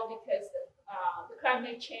how, because the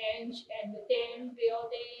climate change and the dam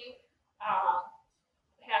building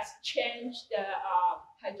has changed the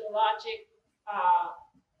hydrologic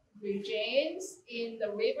regimes in the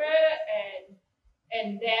river,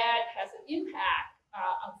 and that has an impact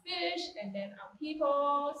on fish and then on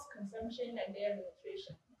people's consumption and their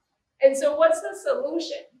nutrition. And so what's the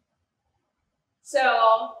solution?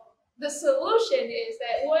 So the solution is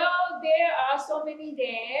that, well, there are so many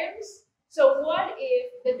dams. So what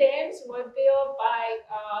if the dams were built by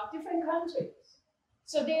different countries?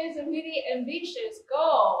 So there's a really ambitious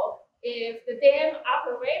goal if the dam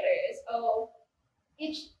operators of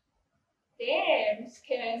each dams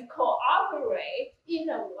can cooperate in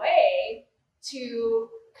a way to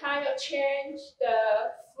kind of change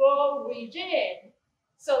the flow region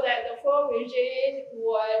so that the flow region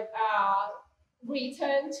would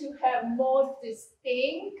return to have more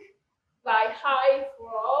distinct, like high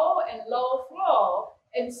flow and low flow.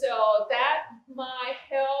 And so that might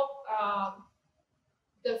help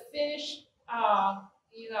the fish,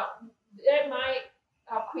 that might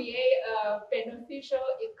create a beneficial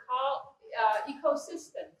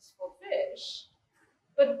ecosystems for fish.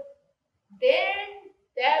 But then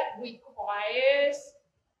that requires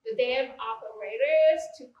the dam operators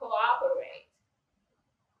to cooperate.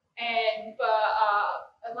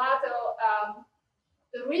 But a lot of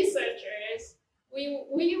the researchers, we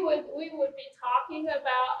would be talking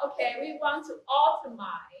about, okay, we want to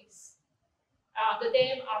optimize the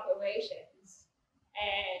dam operations,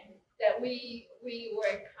 and that we were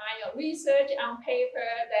kind of research on paper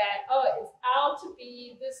that, oh, it's out to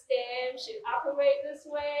be this dam should operate this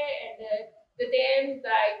way, and the dam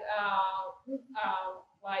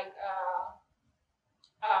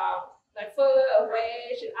like further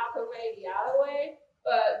away should operate the other way.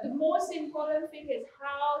 But the most important thing is,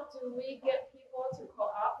 how do we get people to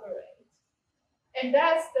cooperate? And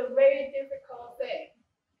that's the very difficult thing.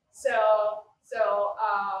 So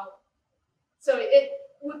it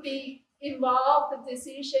would be involve the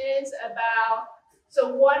decisions about,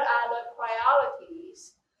 so what are the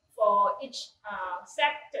priorities for each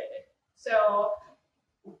sector? So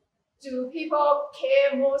do people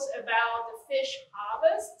care most about the fish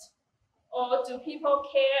harvest, or do people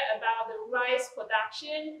care about the rice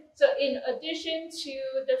production? So in addition to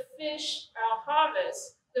the fish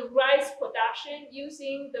harvest, the rice production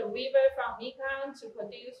using the river from Mekong to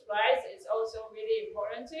produce rice is also really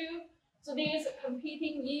important too. So there's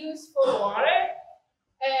competing use for water.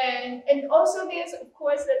 And also there's, of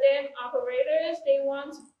course, the dam operators, they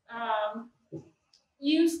want to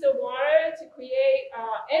use the water to create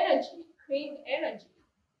energy, clean energy.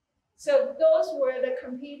 So those were the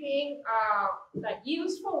competing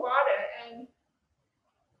use for water, and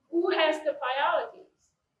who has the priorities?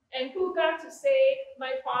 And who got to say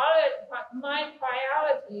my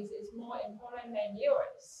priorities is more important than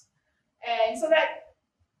yours? And so that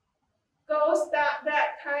goes that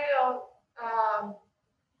kind of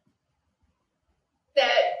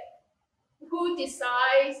that who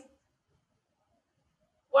decides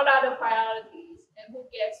what are the priorities and who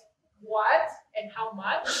gets what and how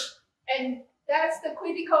much, and that's the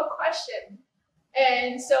critical question.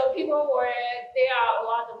 And so there are a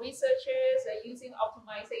lot of researchers that are using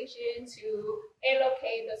optimization to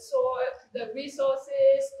allocate the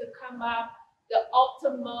resources to come up the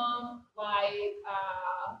optimum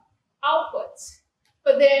outputs.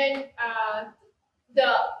 But then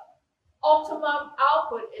the optimum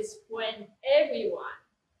output is when everyone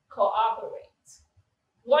cooperates.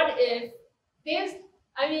 What if this,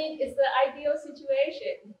 it's the ideal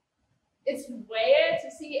situation. It's rare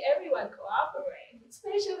to see everyone cooperate,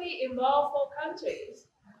 especially involve 4 countries,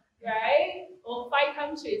 right? Or 5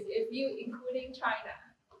 countries if you including China.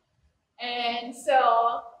 And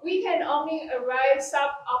so we can only arrive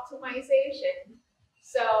sub-optimization.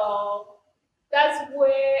 So that's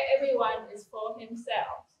where everyone is for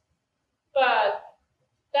himself. But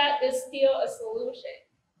that is still a solution.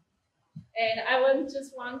 And I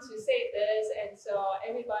just want to say this, and so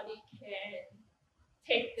everybody can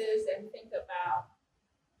take this and think about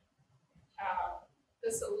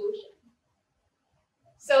the solution.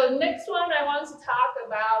 So next one, I want to talk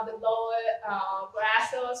about the lower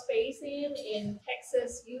Brazos Basin in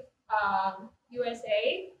Texas,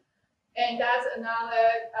 USA. And that's another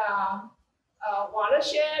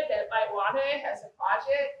watershed that Bywater has a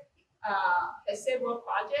project, has several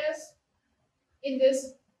projects in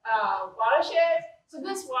this watershed. So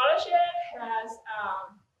this watershed has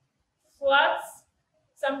floods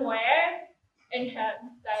somewhere and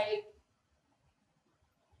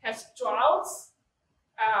has droughts.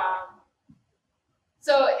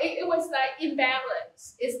 So it was like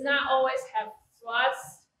imbalance. It's not always have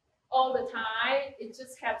floods all the time. It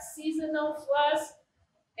just have seasonal floods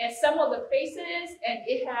at some of the places, and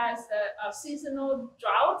it has seasonal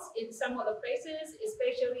droughts in some of the places,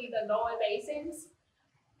 especially the lower basins.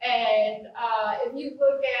 And if you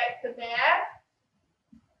look at the map,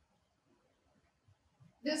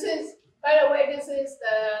 this is, by the way, this is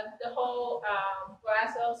the whole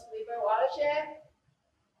Brazos River watershed.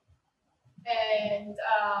 And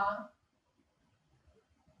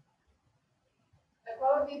I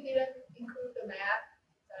probably didn't include the map,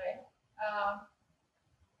 sorry.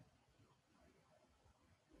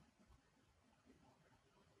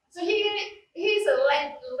 So here's a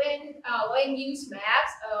land use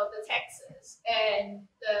maps of the Texas, and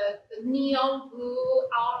the neon blue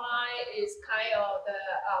outline is kind of the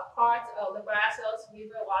part of the Brazos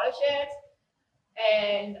River watershed,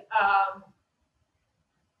 and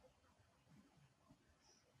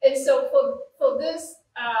so for this,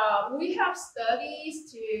 we have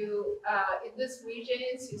studies to in this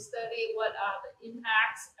region to study what are the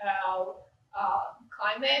impacts of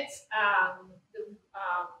climate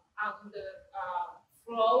on the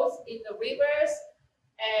flows in the rivers,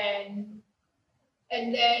 and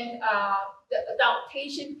then the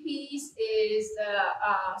adaptation piece is the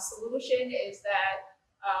solution is that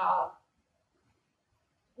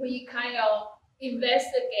we kind of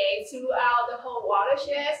investigate throughout the whole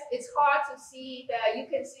watershed. It's hard to see that you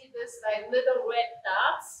can see this like little red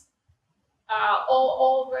dots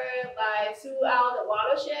all over like throughout the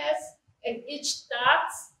watersheds, and each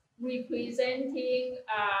dot representing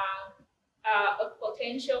a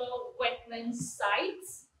potential wetland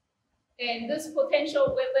site. And this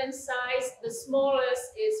potential wetland site, the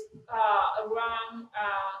smallest is around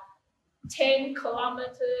 10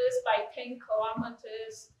 kilometers by 10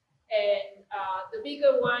 kilometers. And the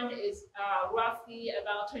bigger one is roughly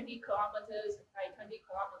about 20 kilometers by 20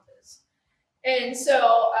 kilometers. And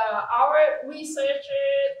so our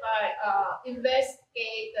researchers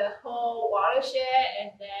investigate the whole watershed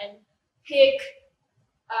and then pick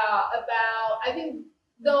about, I think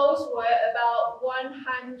those were about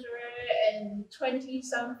 120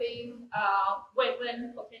 something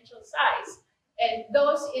wetland potential sites. And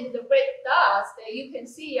those in the red dots that you can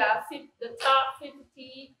see are the top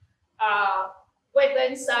 50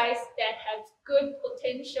 wetland sites that have good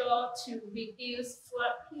potential to reduce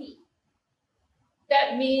flood peak.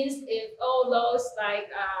 That means if all those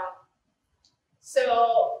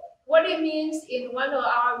so what it means in one of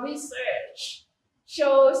our research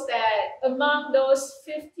shows that among those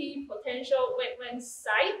 50 potential wetland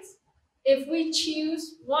sites, if we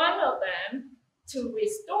choose one of them to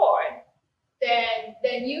restore,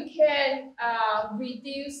 then you can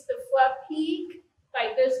reduce the flood peak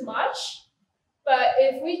by this much. But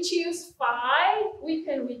if we choose 5, we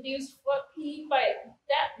can reduce flood peak by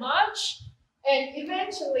that much. And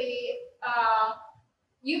eventually,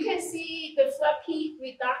 you can see the flood peak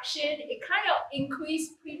reduction. It kind of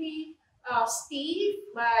increased pretty steep,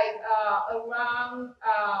 like around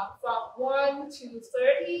from 1 to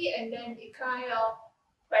 30, and then it kind of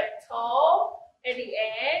plateau at the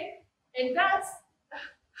end. And that's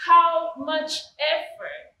how much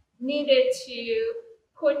effort needed to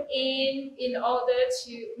put in order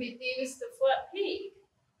to reduce the flood peak.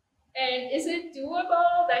 And is it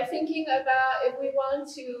doable? Like thinking about if we want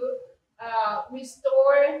to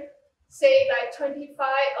restore, say, like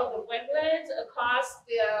 25 of the wetlands across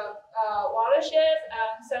the watershed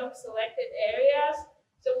and self-selected areas.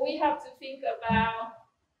 So we have to think about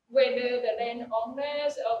whether the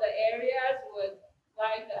landowners of the areas would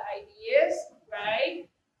like the ideas, right?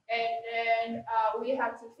 And then we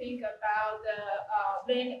have to think about the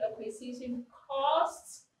land acquisition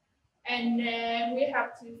costs. And then we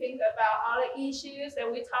have to think about other issues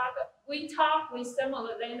that we talk with some of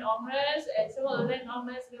the landowners, and some of the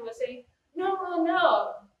landowners, they were saying, no.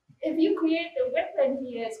 If you create the wetland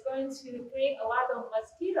here, it's going to bring a lot of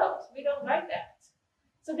mosquitoes. We don't like that.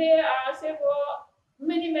 So there are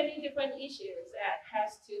many different issues that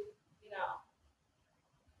has to,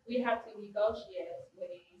 we have to negotiate with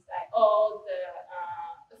like all the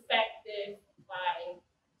affected by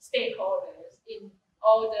stakeholders in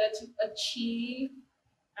order to achieve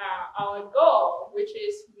our goal, which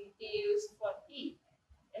is reduce flood peak.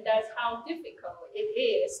 And that's how difficult it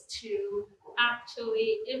is to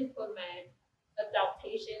actually implement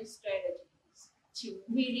adaptation strategies to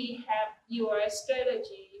really have your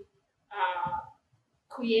strategy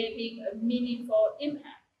creating a meaningful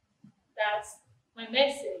impact. That's my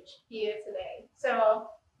message here today. So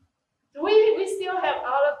we still have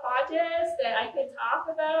other projects that I can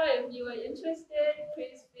talk about. If you are interested,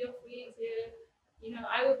 please feel free to,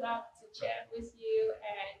 I would love to chat with you.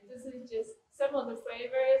 And this is just some of the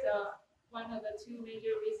flavors of one of the two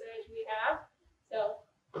major research we have. So,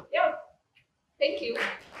 yeah, thank you.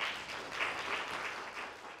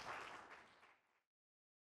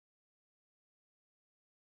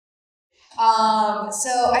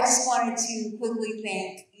 So I just wanted to quickly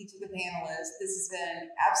thank each of the panelists. This has been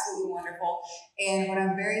absolutely wonderful. And what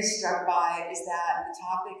I'm very struck by is that the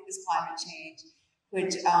topic is climate change,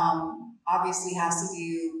 which obviously has to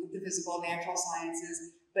do with the physical and natural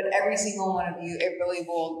sciences, but every single one of you, it really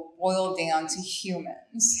will boil down to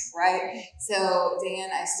humans, right? So Dan,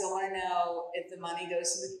 I still want to know if the money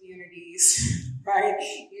goes to the communities, right?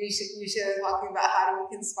 You should talking about how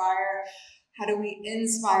do we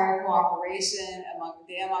inspire cooperation among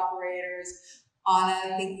dam operators?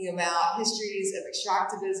 Anna thinking about histories of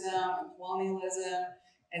extractivism and colonialism,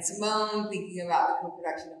 and Simone thinking about the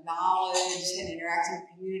co-production of knowledge and interacting with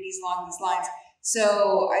communities along these lines.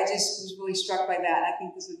 So I just was really struck by that. And I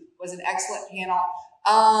think this was an excellent panel.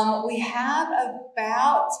 We have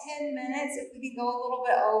about 10 minutes, if we could go a little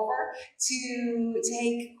bit over, to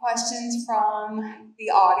take questions from the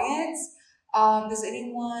audience. Does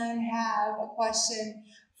anyone have a question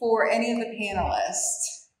for any of the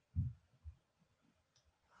panelists?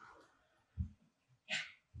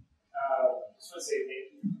 Just want to say thank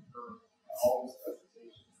you for all these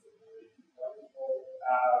presentations. They're really wonderful.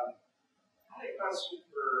 I had a question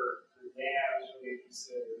for Dan. I was really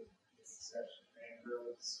interested in this discussion of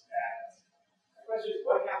mangroves. And my question is,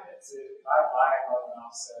 what happens if I buy a carbon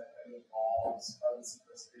offset that involves carbon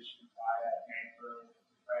sequestration via mangrove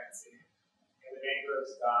planting? And the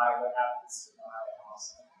mangroves die, what happens to my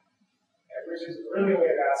offset? Which is really a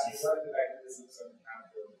way of asking, what are the mechanisms of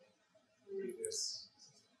accountability through this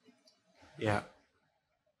system? Yeah.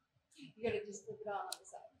 You gotta just flip it on the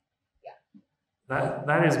side. Yeah.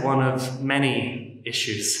 That is one of many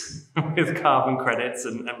issues with carbon credits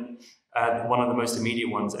and one of the most immediate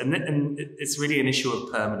ones. And it's really an issue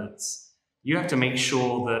of permanence. You have to make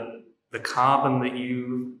sure that the carbon that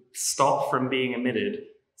you stop from being emitted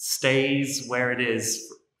stays where it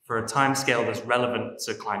is for a time scale that's relevant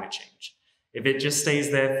to climate change. If it just stays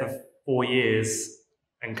there for 4 years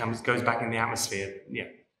and goes back in the atmosphere,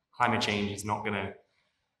 climate change is not going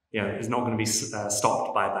to be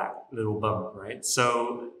stopped by that little bump, right?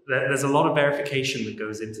 So there's a lot of verification that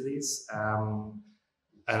goes into these, and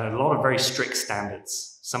a lot of very strict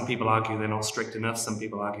standards. Some people argue they're not strict enough. Some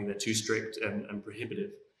people argue they're too strict and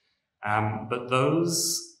prohibitive. But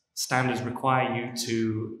those standards require you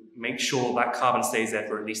to make sure that carbon stays there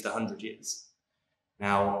for at least 100 years.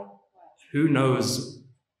 Now, who knows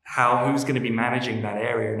who's going to be managing that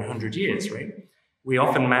area in 100 years, right? We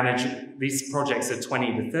often manage these projects at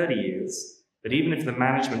 20 to 30 years, but even if the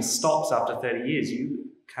management stops after 30 years,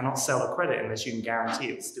 you cannot sell a credit unless you can guarantee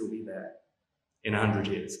it will still be there in 100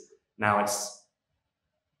 years. Now,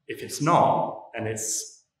 if it's not, and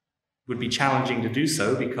would be challenging to do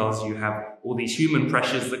so because you have all these human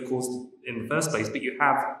pressures that caused it in the first place, but you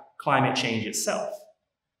have climate change itself.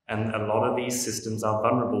 And a lot of these systems are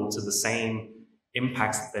vulnerable to the same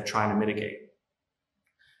impacts that they're trying to mitigate.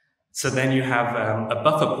 So then you have a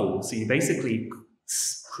buffer pool. So you basically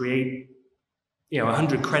create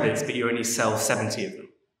 100 credits, but you only sell 70 of them.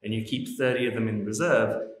 And you keep 30 of them in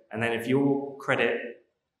reserve. And then if your credit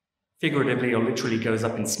figuratively or literally goes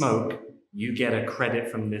up in smoke, you get a credit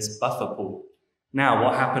from this buffer pool. Now,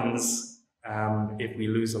 what happens if we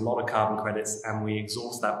lose a lot of carbon credits and we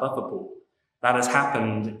exhaust that buffer pool? That has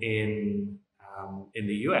happened in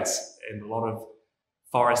the US, in a lot of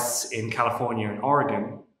forests in California and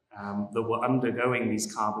Oregon that were undergoing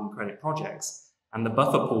these carbon credit projects. And the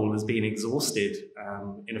buffer pool has been exhausted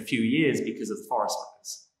in a few years because of forest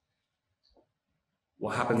fires.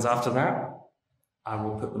 What happens after that? I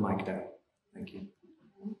will put the mic down. Thank you.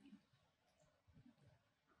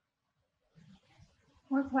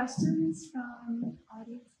 More questions from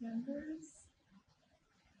audience members?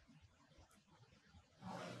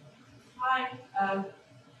 Hi, I'm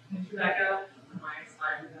Rebecca from my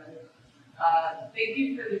slide. Thank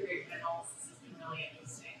you for the great panels. This has been really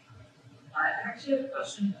interesting. I actually have a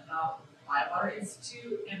question about Bywater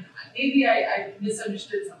Institute, and maybe I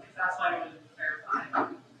misunderstood something, so that's why I wanted to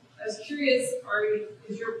clarify. I was curious,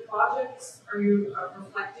 is your projects, are you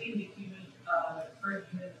reflecting the current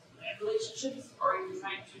human land relationships, or are you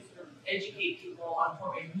trying to sort of educate people on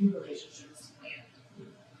forming new relationships to land.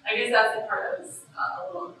 I guess that's the part that was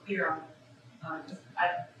a little unclear on.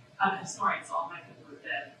 I'm a historian, so all my people are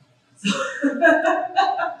dead. So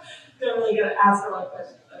don't really gonna ask a lot of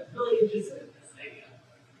questions. I'm really interested in this idea.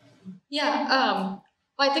 Yeah,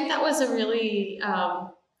 well, I think that was a really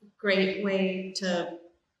great way to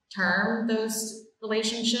term those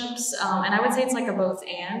relationships, and I would say it's like a both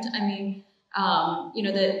and. I mean, you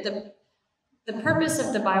know, the purpose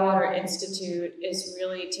of the Bywater Institute is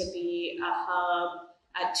really to be a hub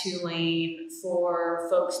at Tulane for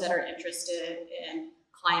folks that are interested in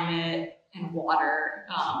climate and water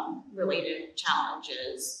related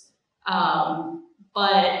challenges.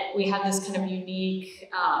 But we have this kind of unique,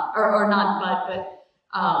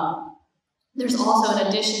 there's also, in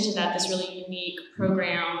addition to that, this really unique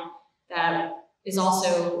program that is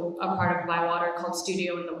also a part of Bywater called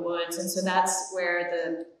Studio in the Woods. And so that's where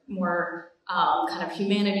the more kind of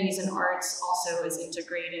humanities and arts also is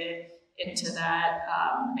integrated into that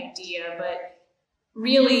idea. But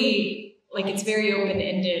really, like, it's very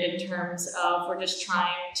open-ended in terms of we're just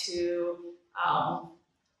trying to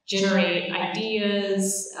generate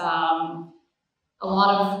ideas. A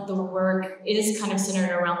lot of the work is kind of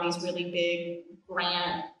centered around these really big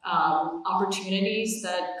grant opportunities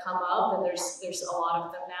that come up, and there's a lot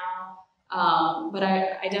of them now. But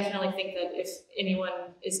I definitely think that if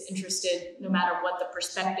anyone is interested, no matter what the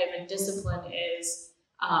perspective and discipline is,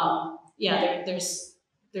 yeah, there's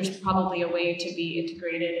probably a way to be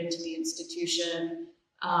integrated into the institution.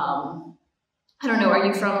 I don't know, are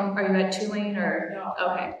you at Tulane or? No.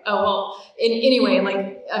 Okay. Oh, well, anyway,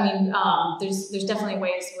 like, I mean, there's definitely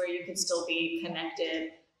ways where you can still be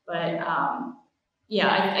connected, but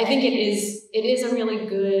yeah, I think it is a really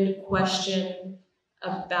good question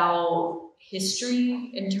about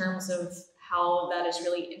history in terms of how that is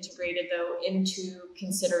really integrated, though, into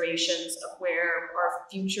considerations of where our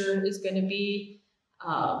future is going to be.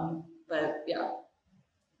 But yeah.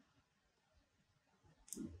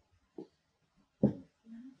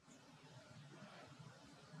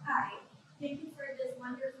 Hi, thank you for this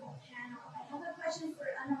wonderful panel. I have a question for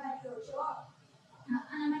Ana Maria Ochoa.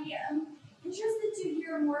 Ana Maria, I'm interested to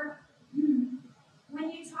hear more. When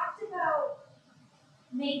you talked about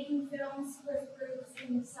making films with groups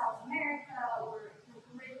in South America or the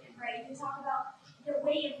Caribbean, right? You talk about the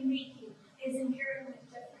way of making is inherently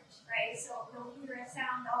different, right? So they'll hear a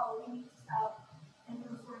sound, oh, we need to stop and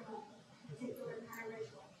perform a particular kind of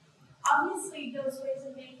ritual. Obviously, those ways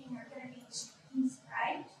of making are going to be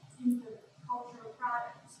inscribed in the cultural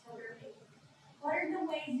products that they're making. What are the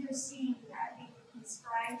ways you're seeing that being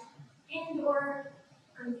inscribed, and or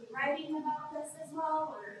are you writing about this as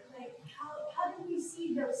well, or like how do we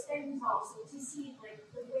see those things also to see like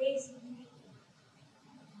the ways of making?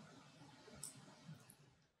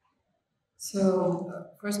 So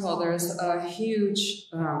first of all, there's a huge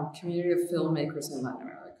community of filmmakers in Latin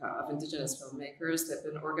America, of indigenous filmmakers. They've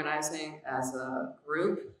been organizing as a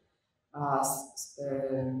group, as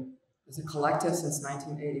a collective since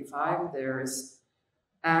 1985. There's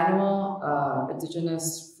annual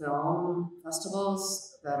indigenous film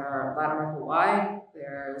festivals that are Latin America-wide.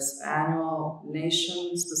 There's annual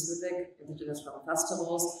nation-specific indigenous film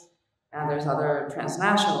festivals, and there's other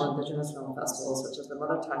transnational indigenous film festivals, such as the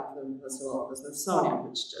Mother Tongue Film Festival of the Smithsonian,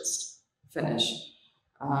 which just finished.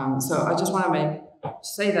 So I just want to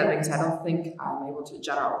say that because I don't think I'm able to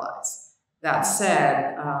generalize. That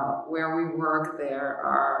said, where we work, there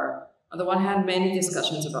are, on the one hand, many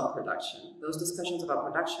discussions about production. Those discussions about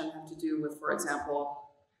production have to do with, for example,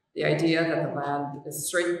 the idea that the land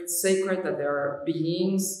is sacred, that there are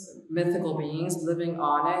beings, mythical beings living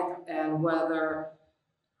on it, and whether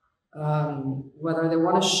they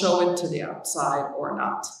want to show it to the outside or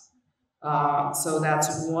not. So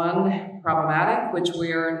that's one problematic, which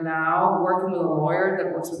we are now working with a lawyer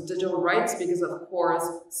that works with digital rights, because of course,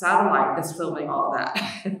 satellite is filming all that.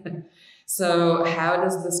 So how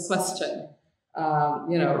does this question,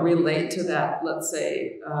 relate to that, let's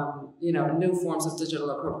say, new forms of digital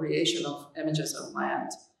appropriation of images of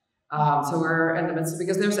land? So we're in the midst of,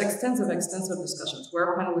 because there's extensive discussions.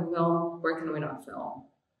 Where can we film? Where can we not film?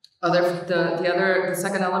 The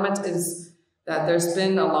second element is that there's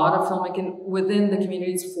been a lot of filmmaking within the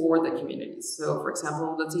communities for the communities. So, for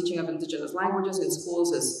example, the teaching of indigenous languages in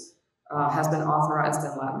schools has been authorized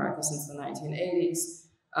in Latin America since the 1980s.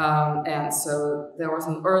 And so there was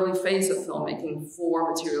an early phase of filmmaking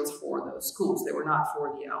for materials for those schools. They were not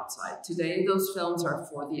for the outside. Today, those films are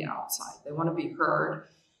for the outside. They want to be heard,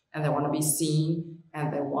 and they want to be seen,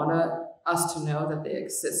 and they want us to know that they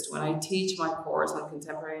exist. When I teach my course on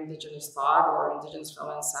contemporary indigenous thought or indigenous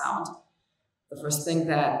film and sound, the first thing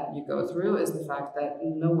that you go through is the fact that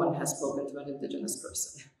no one has spoken to an indigenous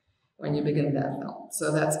person when you begin that film. So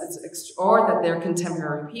or that they're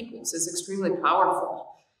contemporary peoples is extremely powerful.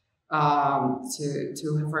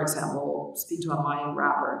 To for example, speak to a Mayan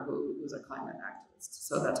rapper who's a climate activist,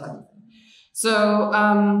 so that type of thing. So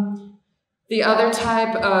the other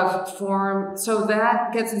type of form, so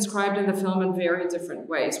that gets inscribed in the film in very different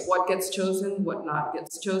ways. What gets chosen, what not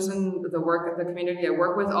gets chosen. The work of the community I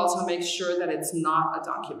work with also makes sure that it's not a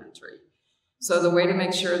documentary. So the way to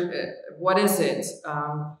make sure, what is it?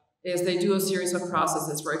 Is they do a series of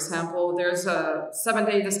processes. For example, there's a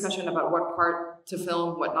 7-day discussion about what part to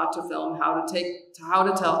film, what not to film, how to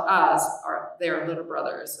tell us, or their little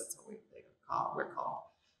brothers, that's what we're called,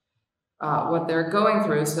 what they're going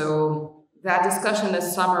through. So that discussion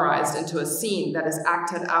is summarized into a scene that is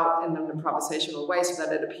acted out in an improvisational way so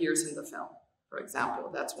that it appears in the film, for example.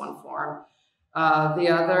 That's one form. The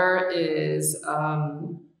other is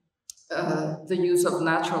the use of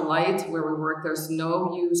natural light. Where we work, there's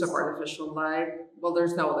no use of artificial light. Well,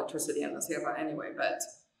 there's no electricity in the Sierra anyway, but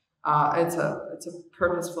it's a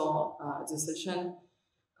purposeful decision.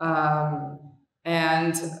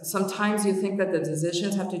 And sometimes you think that the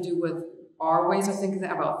decisions have to do with our ways of thinking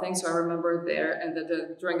about things. So I remember there, and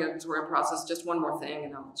during the editorial process, just one more thing,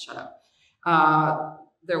 and I'll shut up.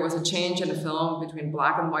 There was a change in the film between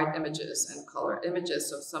black and white images and color images.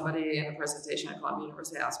 So somebody in a presentation at Columbia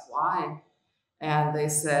University asked why, and they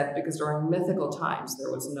said because during mythical times there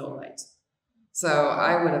was no light. So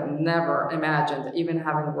I would have never imagined, even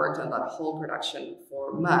having worked on that whole production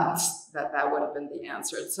for months, that would have been the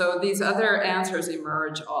answer. So these other answers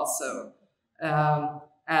emerge also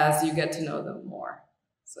as you get to know them more.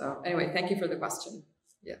 So anyway, thank you for the question.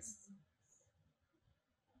 Yes.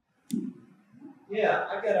 Yeah,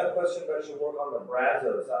 I've got a question about your work on the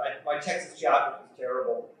Brazos. My Texas geography is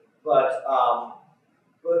terrible, but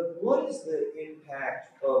what is the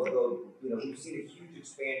impact of we've seen a huge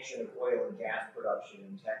expansion of oil and gas production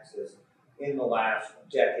in Texas in the last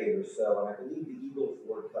decade or so, and I believe the Eagle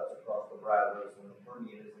Ford cuts across the Brazos and the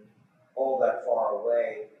Permian isn't all that far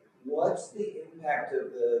away. What's the impact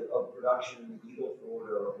of production in the Eagle Ford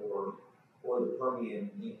or the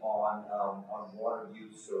Permian on water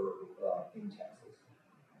use or in Texas,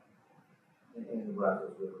 in the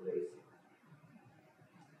Brazos River Basin?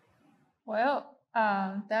 Well,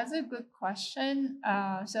 that's a good question.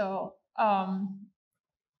 So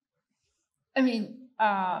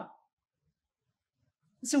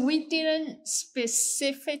we didn't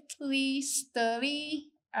specifically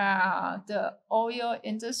study the oil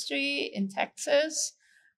industry in Texas,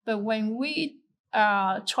 but when we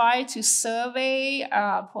try to survey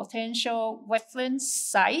potential wetland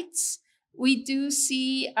sites, we do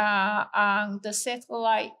see on the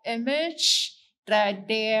satellite image that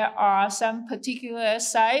there are some particular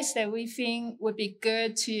sites that we think would be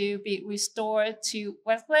good to be restored to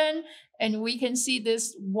wetland. And we can see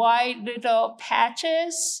this white little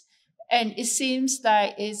patches, and it seems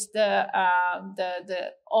like it's the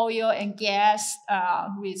oil and gas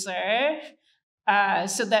reserve.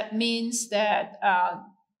 So that means that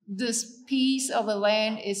this piece of the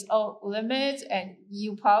land is off limits, and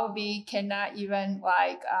you probably cannot even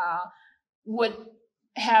would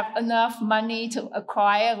have enough money to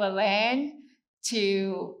acquire the land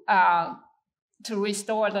to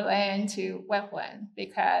restore the land to wetland,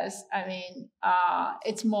 because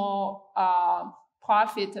it's more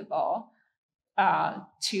profitable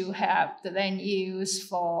to have the land used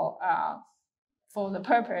for the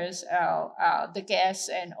purpose of the gas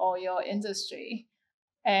and oil industry.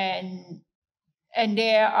 And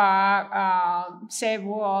there are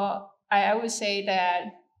several, I would say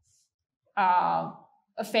that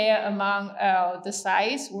a fair amount of the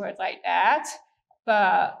sites were like that,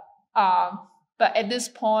 but at this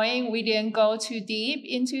point we didn't go too deep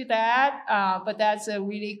into that. But that's a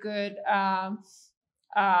really good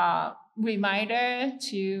reminder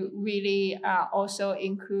to really also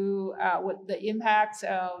include what the impacts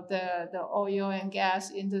of the oil and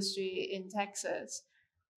gas industry in Texas.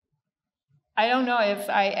 I don't know if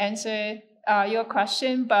I answered your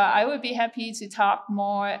question, but I would be happy to talk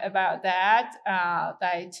more about that,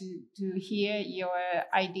 to hear your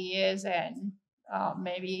ideas, and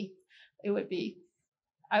maybe I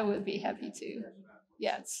would be happy to.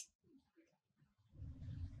 Yes.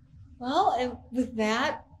 Well, and with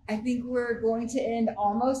that, I think we're going to end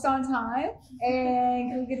almost on time.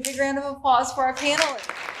 And can we get a big round of applause for our panelists?